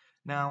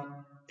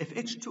 Now, if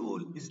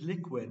H2O is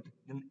liquid,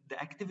 then the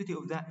activity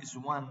of that is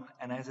 1,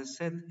 and as I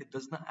said, it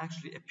does not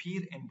actually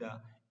appear in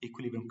the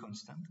equilibrium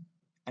constant.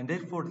 And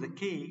therefore, the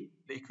K,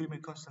 the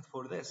equilibrium constant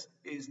for this,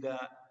 is the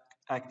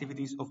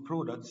activities of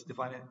products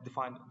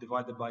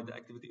divided by the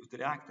activity of the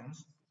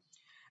reactants,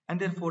 and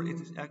therefore it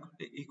is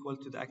equal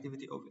to the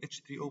activity of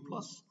H3O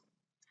plus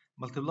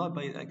multiplied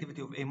by the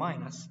activity of A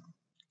minus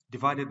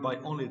divided by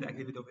only the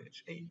activity of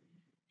HA,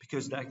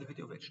 because the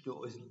activity of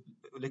H2O is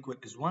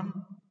liquid is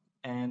 1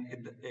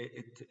 and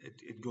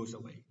it goes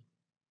away.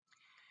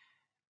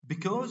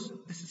 Because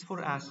this is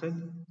for acid,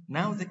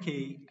 now the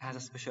K has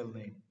a special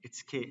name.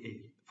 It's Ka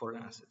for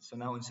an acid. So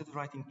now instead of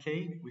writing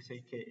K, we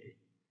say Ka.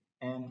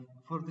 And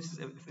for this,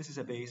 if this is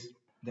a base,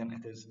 then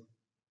it is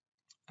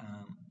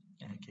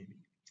Kb.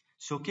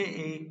 So Ka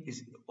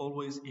is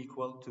always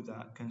equal to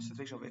the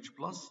concentration of H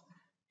plus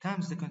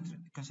times the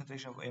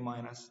concentration of A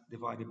minus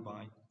divided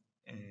by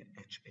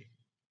HA.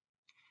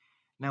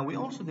 Now we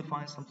also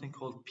define something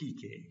called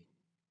pKa.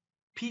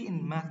 P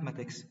in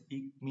mathematics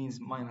means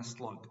minus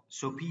log.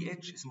 So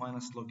pH is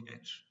minus log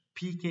H.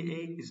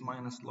 pKa is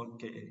minus log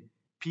Ka.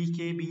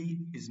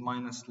 pKb is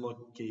minus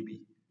log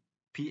Kb.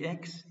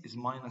 Px is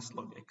minus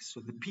log x.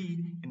 So the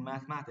P in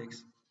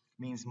mathematics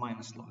means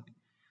minus log.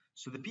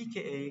 So the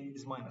pKa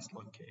is minus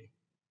log Ka.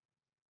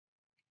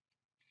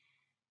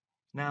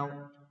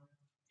 Now,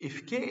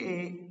 if Ka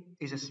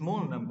is a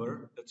small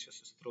number, let's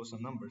just throw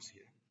some numbers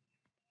here,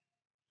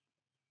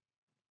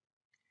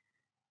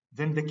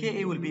 then the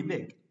Ka will be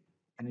big.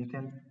 And you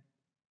can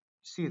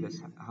see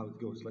this, how it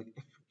goes. Like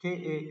if Ka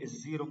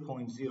is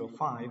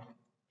 0.05,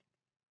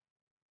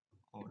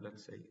 or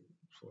let's say,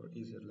 for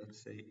easier,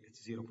 let's say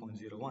it's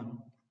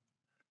 0.01.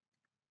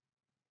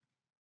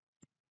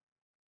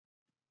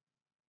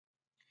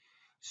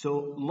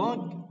 So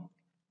log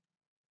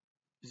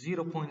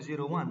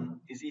 0.01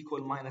 is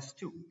equal minus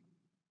 2.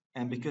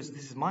 And because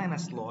this is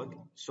minus log,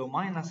 so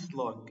minus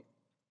log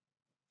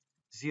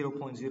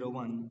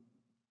 0.01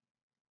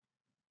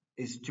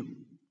 is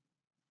 2.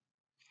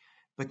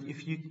 But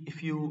if you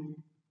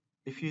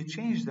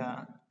change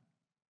that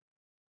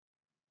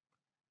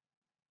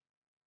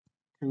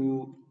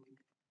to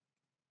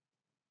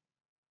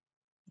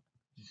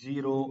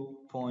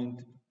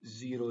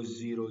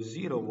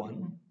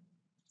 0.0001,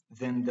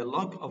 then the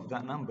log of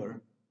that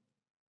number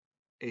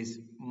is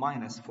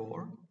minus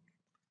 4,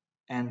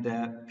 and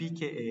the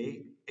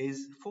pKa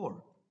is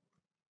 4.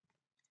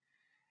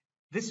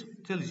 This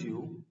tells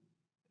you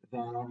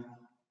that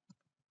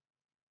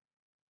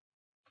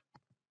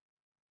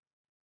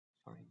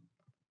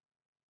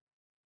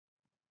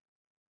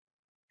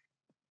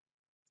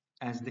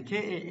as the Ka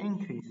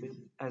increases,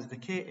 as the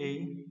Ka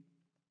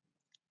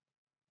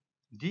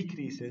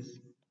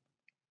decreases,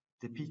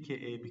 the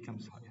pKa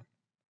becomes higher.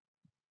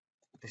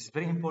 This is a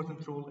very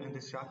important rule in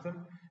this chapter,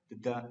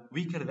 that the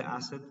weaker the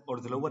acid or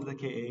the lower the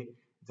Ka,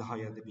 the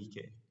higher the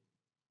pKa.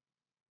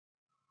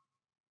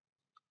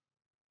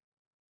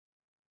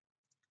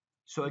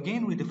 So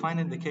again, we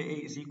define the Ka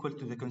is equal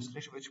to the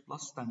concentration of H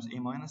plus times A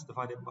minus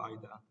divided by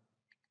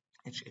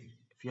the HA.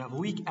 If you have a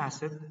weak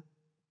acid,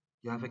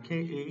 you have a Ka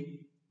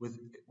with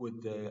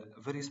a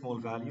very small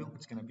value.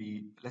 It's going to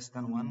be less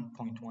than 1,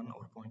 0.1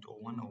 or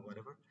 0.01 or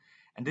whatever,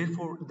 and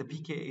therefore the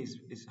pKa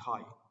is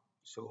high.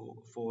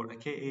 So for a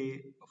Ka,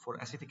 for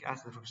acetic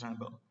acid, for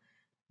example,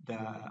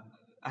 the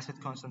acid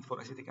constant for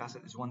acetic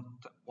acid is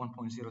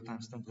 1.0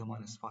 times 10 to the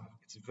minus 5.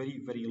 It's a very,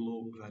 very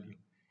low value,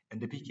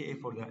 and the pKa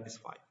for that is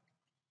 5.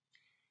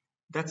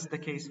 That's the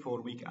case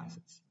for weak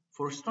acids.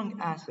 For strong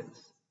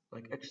acids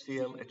like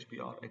HCl,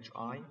 HBr,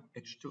 HI,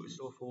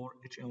 H2SO4,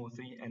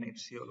 HNO3, and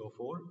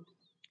HClO4,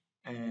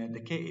 the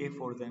Ka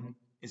for them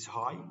is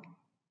high.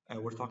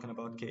 We're talking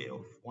about Ka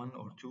of 1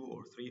 or 2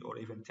 or 3 or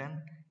even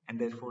 10, and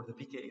therefore the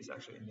pKa is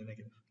actually in the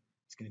negative.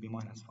 It's going to be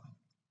minus 5.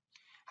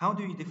 How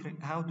do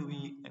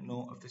we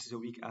know if this is a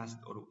weak acid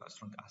or a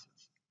strong acid?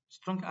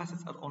 Strong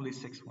acids are only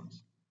 6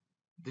 ones.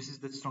 This is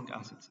the strong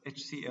acids: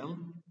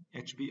 HCl,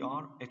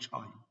 HBr,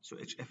 HI. So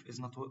HF is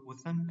not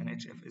with them, and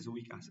HF is a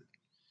weak acid.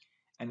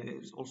 And it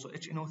is also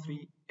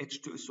HNO3,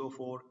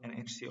 H2SO4, and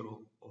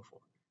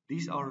HClO4.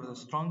 These are the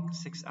strong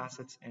 6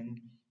 acids in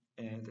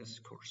this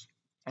course.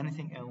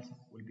 Anything else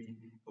will be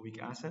a weak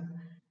acid,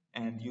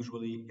 and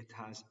usually it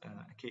has a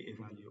Ka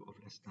value of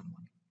less than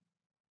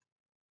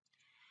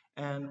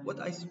 1. And what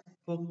I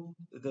spoke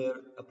there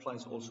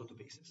applies also to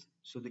bases.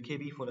 So the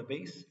Kb for a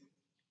base,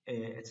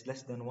 it's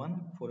less than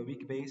 1 for a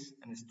weak base,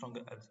 and it's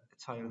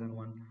higher than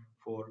 1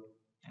 for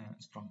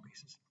strong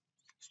bases.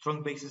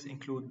 Strong bases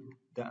include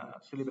the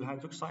soluble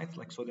hydroxides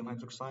like sodium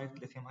hydroxide,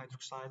 lithium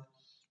hydroxide,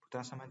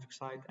 potassium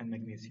hydroxide, and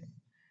magnesium.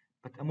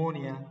 But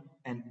ammonia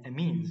and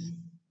amines,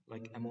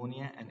 like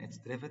ammonia and its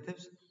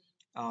derivatives,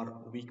 are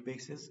weak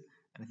bases.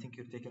 And I think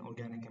you've taken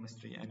organic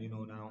chemistry and you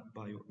know now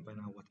by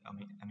now what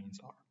amines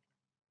are.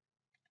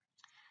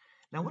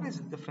 Now, what is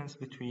the difference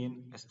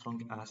between a strong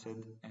acid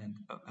and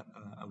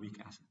a weak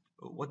acid?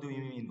 What do we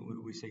mean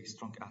when we say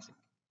strong acid?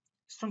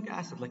 Strong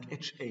acid, like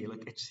HA,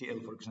 like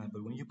HCl, for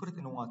example, when you put it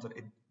in water,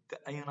 it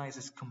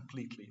ionizes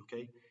completely,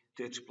 okay,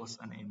 to H plus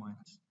and A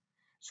minus.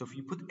 So if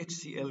you put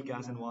HCl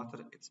gas in water,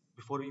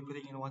 before you put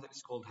it in water,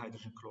 it's called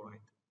hydrogen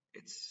chloride.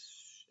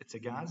 It's a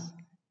gas.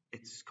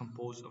 It's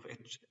composed of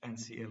H and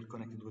Cl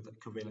connected with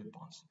covalent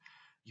bonds.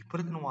 You put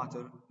it in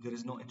water, there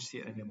is no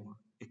HCl anymore.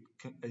 It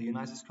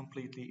ionizes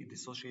completely, it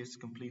dissociates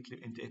completely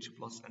into H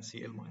plus and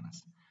Cl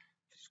minus.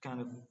 It's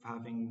kind of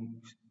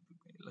having,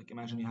 like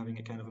imagine you having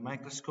a kind of a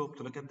microscope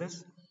to look at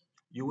this.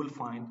 You will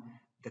find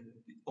that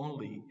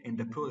only in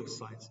the product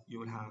sides you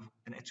will have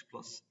an H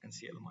plus and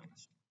Cl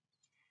minus.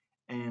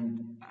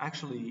 And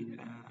actually,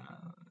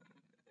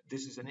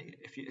 this is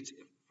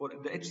for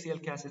the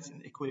HCl gas, it's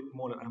in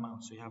equimolar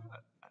amount, so you have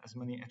as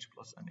many H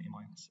plus and A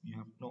minus. You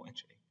have no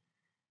HA.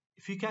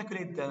 If you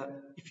calculate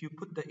if you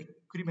put the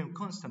equilibrium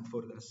constant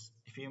for this,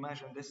 if you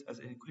imagine this as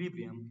an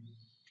equilibrium,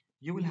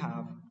 you will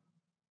have,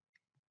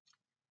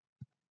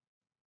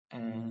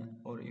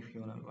 or if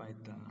you want to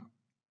write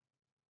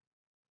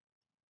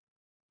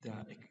the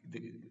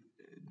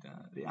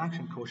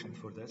reaction quotient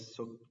for this,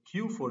 so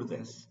Q for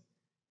this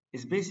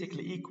is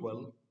basically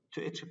equal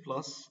to H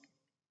plus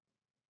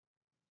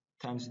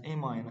times A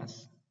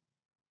minus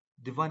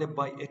divided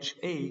by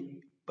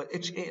HA, but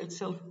HA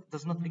itself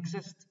does not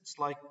exist. It's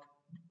like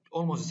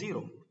almost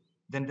zero.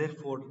 Then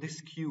therefore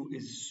this Q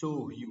is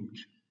so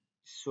huge,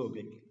 so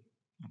big,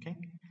 okay?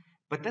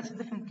 But that's a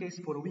different case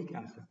for a weak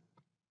acid.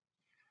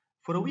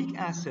 For a weak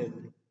acid,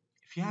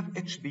 if you have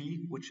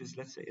HB, which is,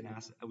 let's say,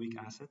 a weak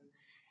acid,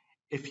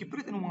 if you put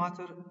it in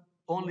water,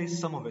 only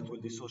some of it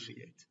will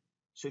dissociate.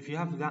 So if you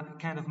have that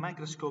kind of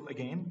microscope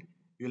again,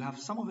 you'll have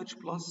some of H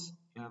plus,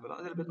 you have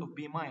a little bit of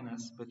B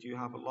minus, but you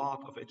have a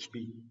lot of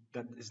HB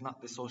that is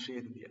not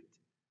dissociated yet.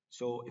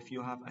 So if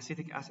you have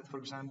acetic acid, for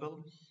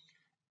example,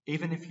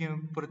 even if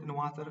you put it in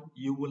water,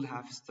 you will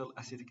have still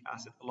acetic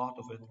acid. A lot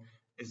of it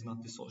is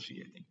not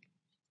dissociating.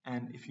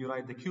 And if you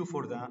write the Q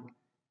for that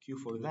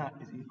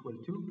is equal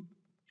to,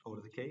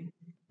 over the K,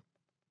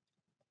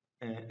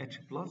 H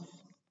plus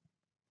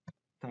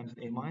times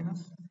A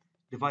minus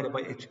divided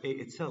by HA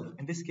itself.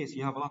 In this case,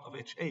 you have a lot of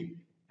HA,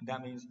 and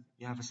that means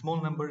you have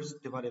small numbers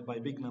divided by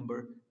big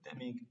number. That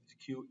means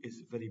Q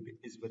is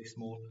very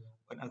small.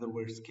 In other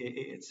words, Ka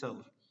itself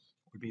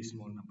will be a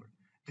small number.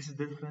 This is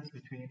the difference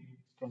between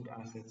strong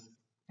acids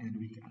and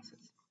weak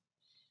acids.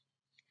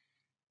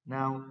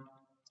 Now,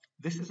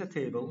 this is a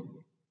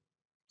table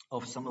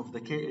of some of the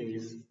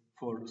Kas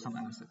for some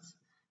acids.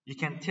 You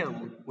can tell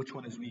which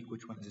one is weak,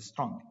 which one is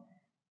strong.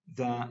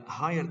 The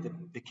higher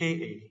the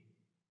Ka,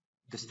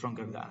 the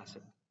stronger the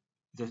acid.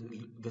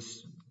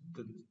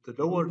 The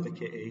lower the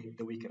Ka,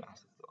 the weaker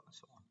acid, and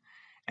so on.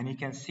 And you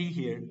can see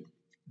here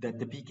that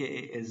the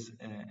pKa is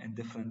in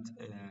different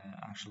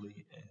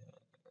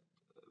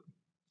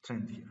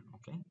trend here.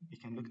 Okay, you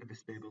can look at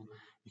this table.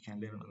 You can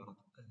learn a lot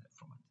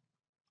from it.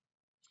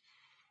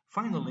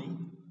 Finally,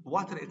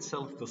 water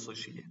itself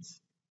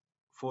dissociates.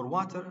 For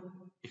water,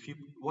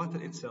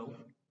 water itself,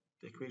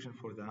 the equation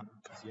for that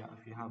is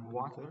if you have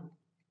water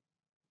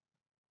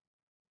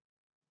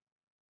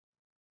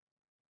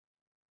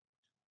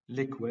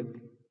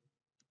liquid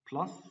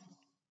plus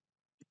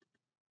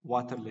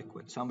water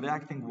liquid. So I'm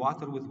reacting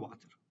water with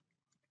water.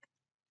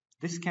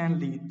 This can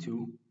lead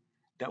to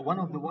that one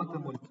of the water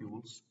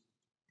molecules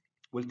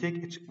will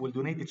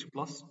donate H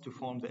plus to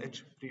form the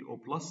H3O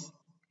plus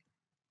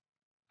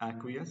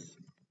aqueous,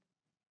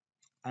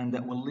 and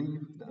that will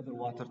leave the other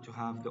water to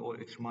have the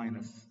OH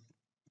minus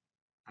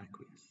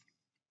aqueous.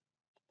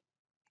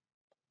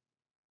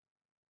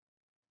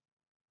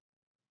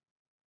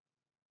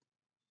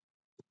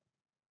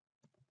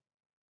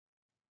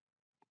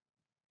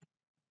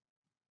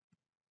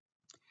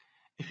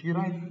 If you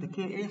write the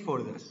Ka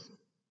for this,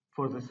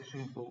 for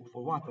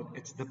water,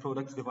 it's the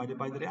products divided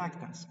by the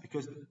reactants,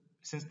 because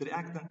since the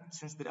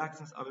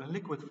reactants are in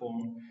liquid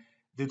form,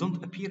 they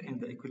don't appear in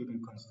the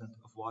equilibrium constant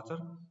of water,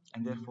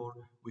 and therefore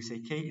we say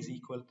K is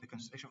equal to the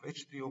concentration of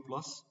H3O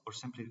plus, or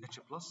simply H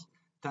plus,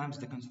 times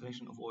the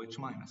concentration of OH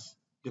minus,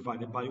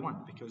 divided by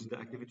 1, because the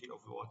activity of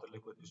the water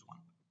liquid is 1.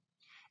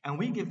 And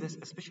we give this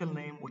a special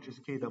name, which is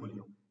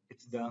Kw.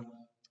 It's the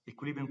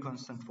equilibrium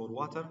constant for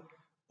water,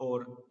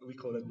 or we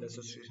call it the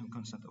association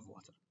constant of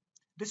water.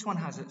 This one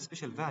has a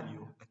special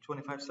value at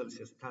 25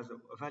 Celsius. It has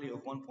a value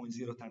of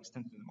 1.0 times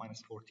 10 to the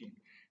minus 14.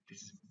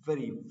 This is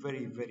very,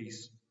 very, very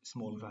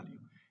small value.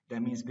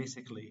 That means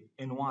basically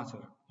in water,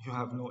 you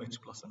have no H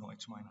plus and no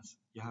H minus.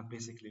 You have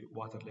basically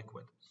water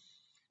liquid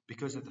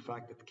because of the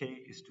fact that K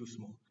is too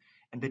small.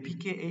 And the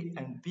pKa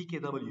and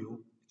pKw,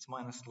 it's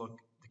minus log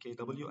the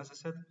Kw, as I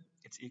said,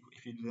 it's equal,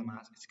 if you do the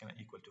math, it's going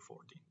to equal to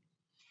 14.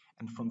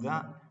 And from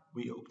that,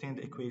 we obtain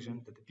the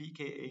equation that the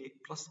pKa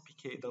plus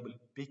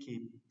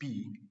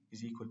pKb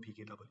is equal to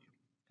pKw.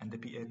 And the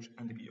pH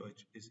and the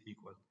pOH is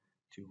equal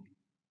to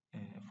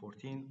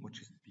 14,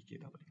 which is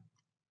pKw.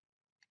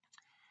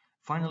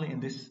 Finally, in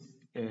this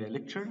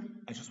lecture,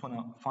 I just want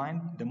to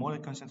find the molar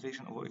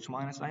concentration of OH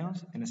minus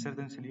ions in a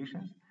certain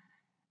solution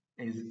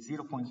is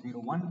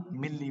 0.01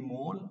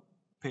 millimole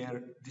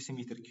per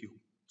decimeter cube.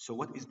 So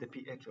what is the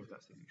pH of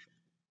that solution?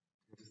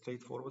 It's a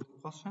straightforward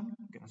question.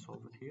 I'm going to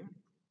solve it here.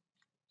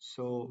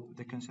 So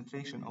the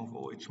concentration of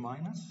OH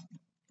minus,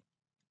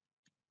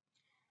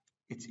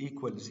 it's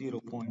equal to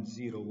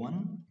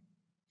 0.01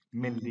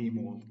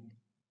 millimole.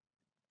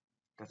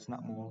 That's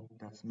not mole,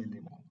 that's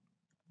millimole,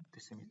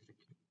 decimeter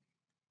cube.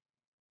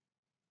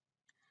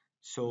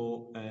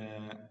 So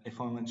if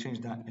I want to change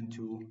that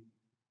into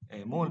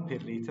mole per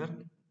liter,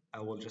 I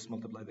will just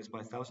multiply this by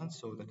 1,000.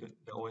 So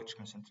the OH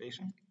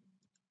concentration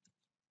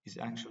is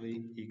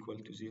actually equal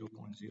to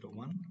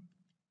 0.01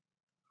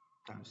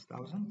 times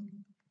 1,000,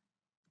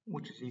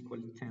 which is equal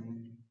to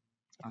 10,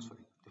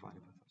 divided by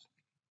 1,000.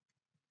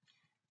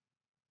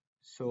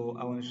 So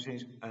I want to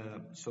change,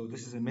 so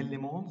this is a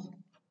millimoles.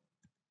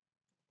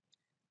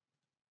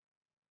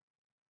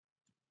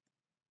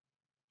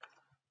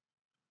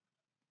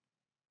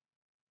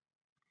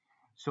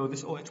 So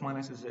this OH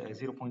minus is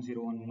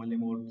 0.01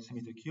 millimole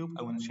decimeter cube.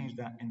 I want to change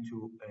that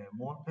into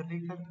mole per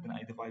liter. Then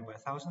I divide by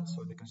 1,000.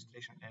 So the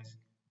concentration is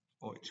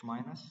OH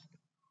minus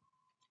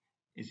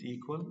is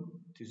equal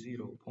to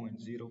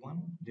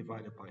 0.01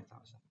 divided by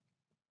 1,000,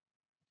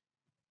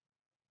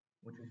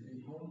 which is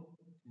equal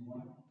to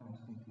 1 times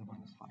 10 to the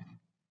minus 5.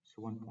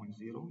 So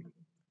 1.0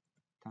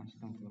 times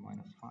 10 to the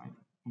minus 5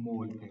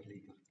 mole per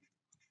liter.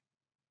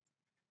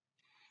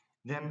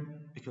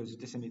 Then, because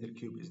decimeter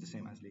cube is the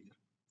same as liter,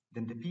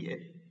 then the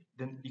pH,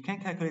 then you can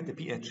calculate the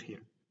pH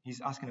here.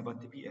 He's asking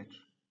about the pH.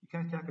 You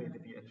can't calculate the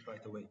pH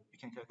right away. You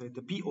can calculate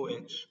the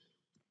pOH,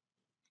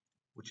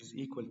 which is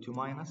equal to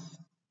minus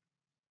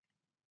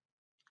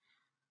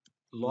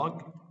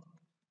log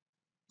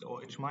the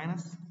OH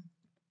minus,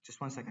 just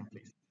 1 second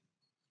please,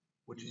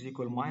 which is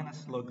equal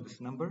minus log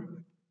this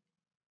number,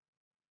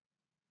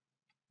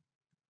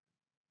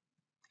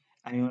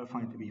 and you want to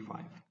find to be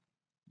 5.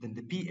 Then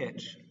the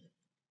pH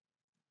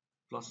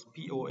plus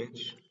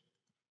pOH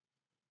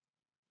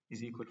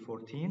is equal to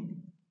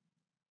 14,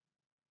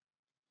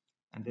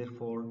 and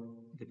therefore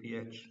the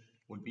pH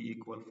will be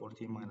equal to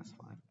 14 minus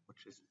 5,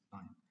 which is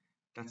 9.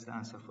 That's the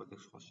answer for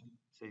this question.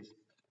 It says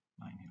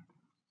 9 here.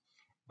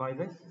 By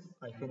this,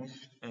 I finish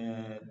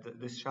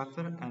this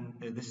chapter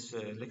and this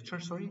lecture,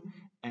 sorry.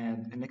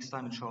 And next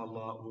time,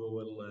 inshallah, we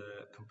will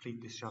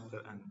complete this chapter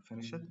and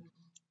finish it.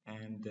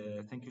 And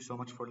thank you so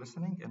much for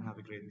listening, and have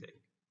a great day.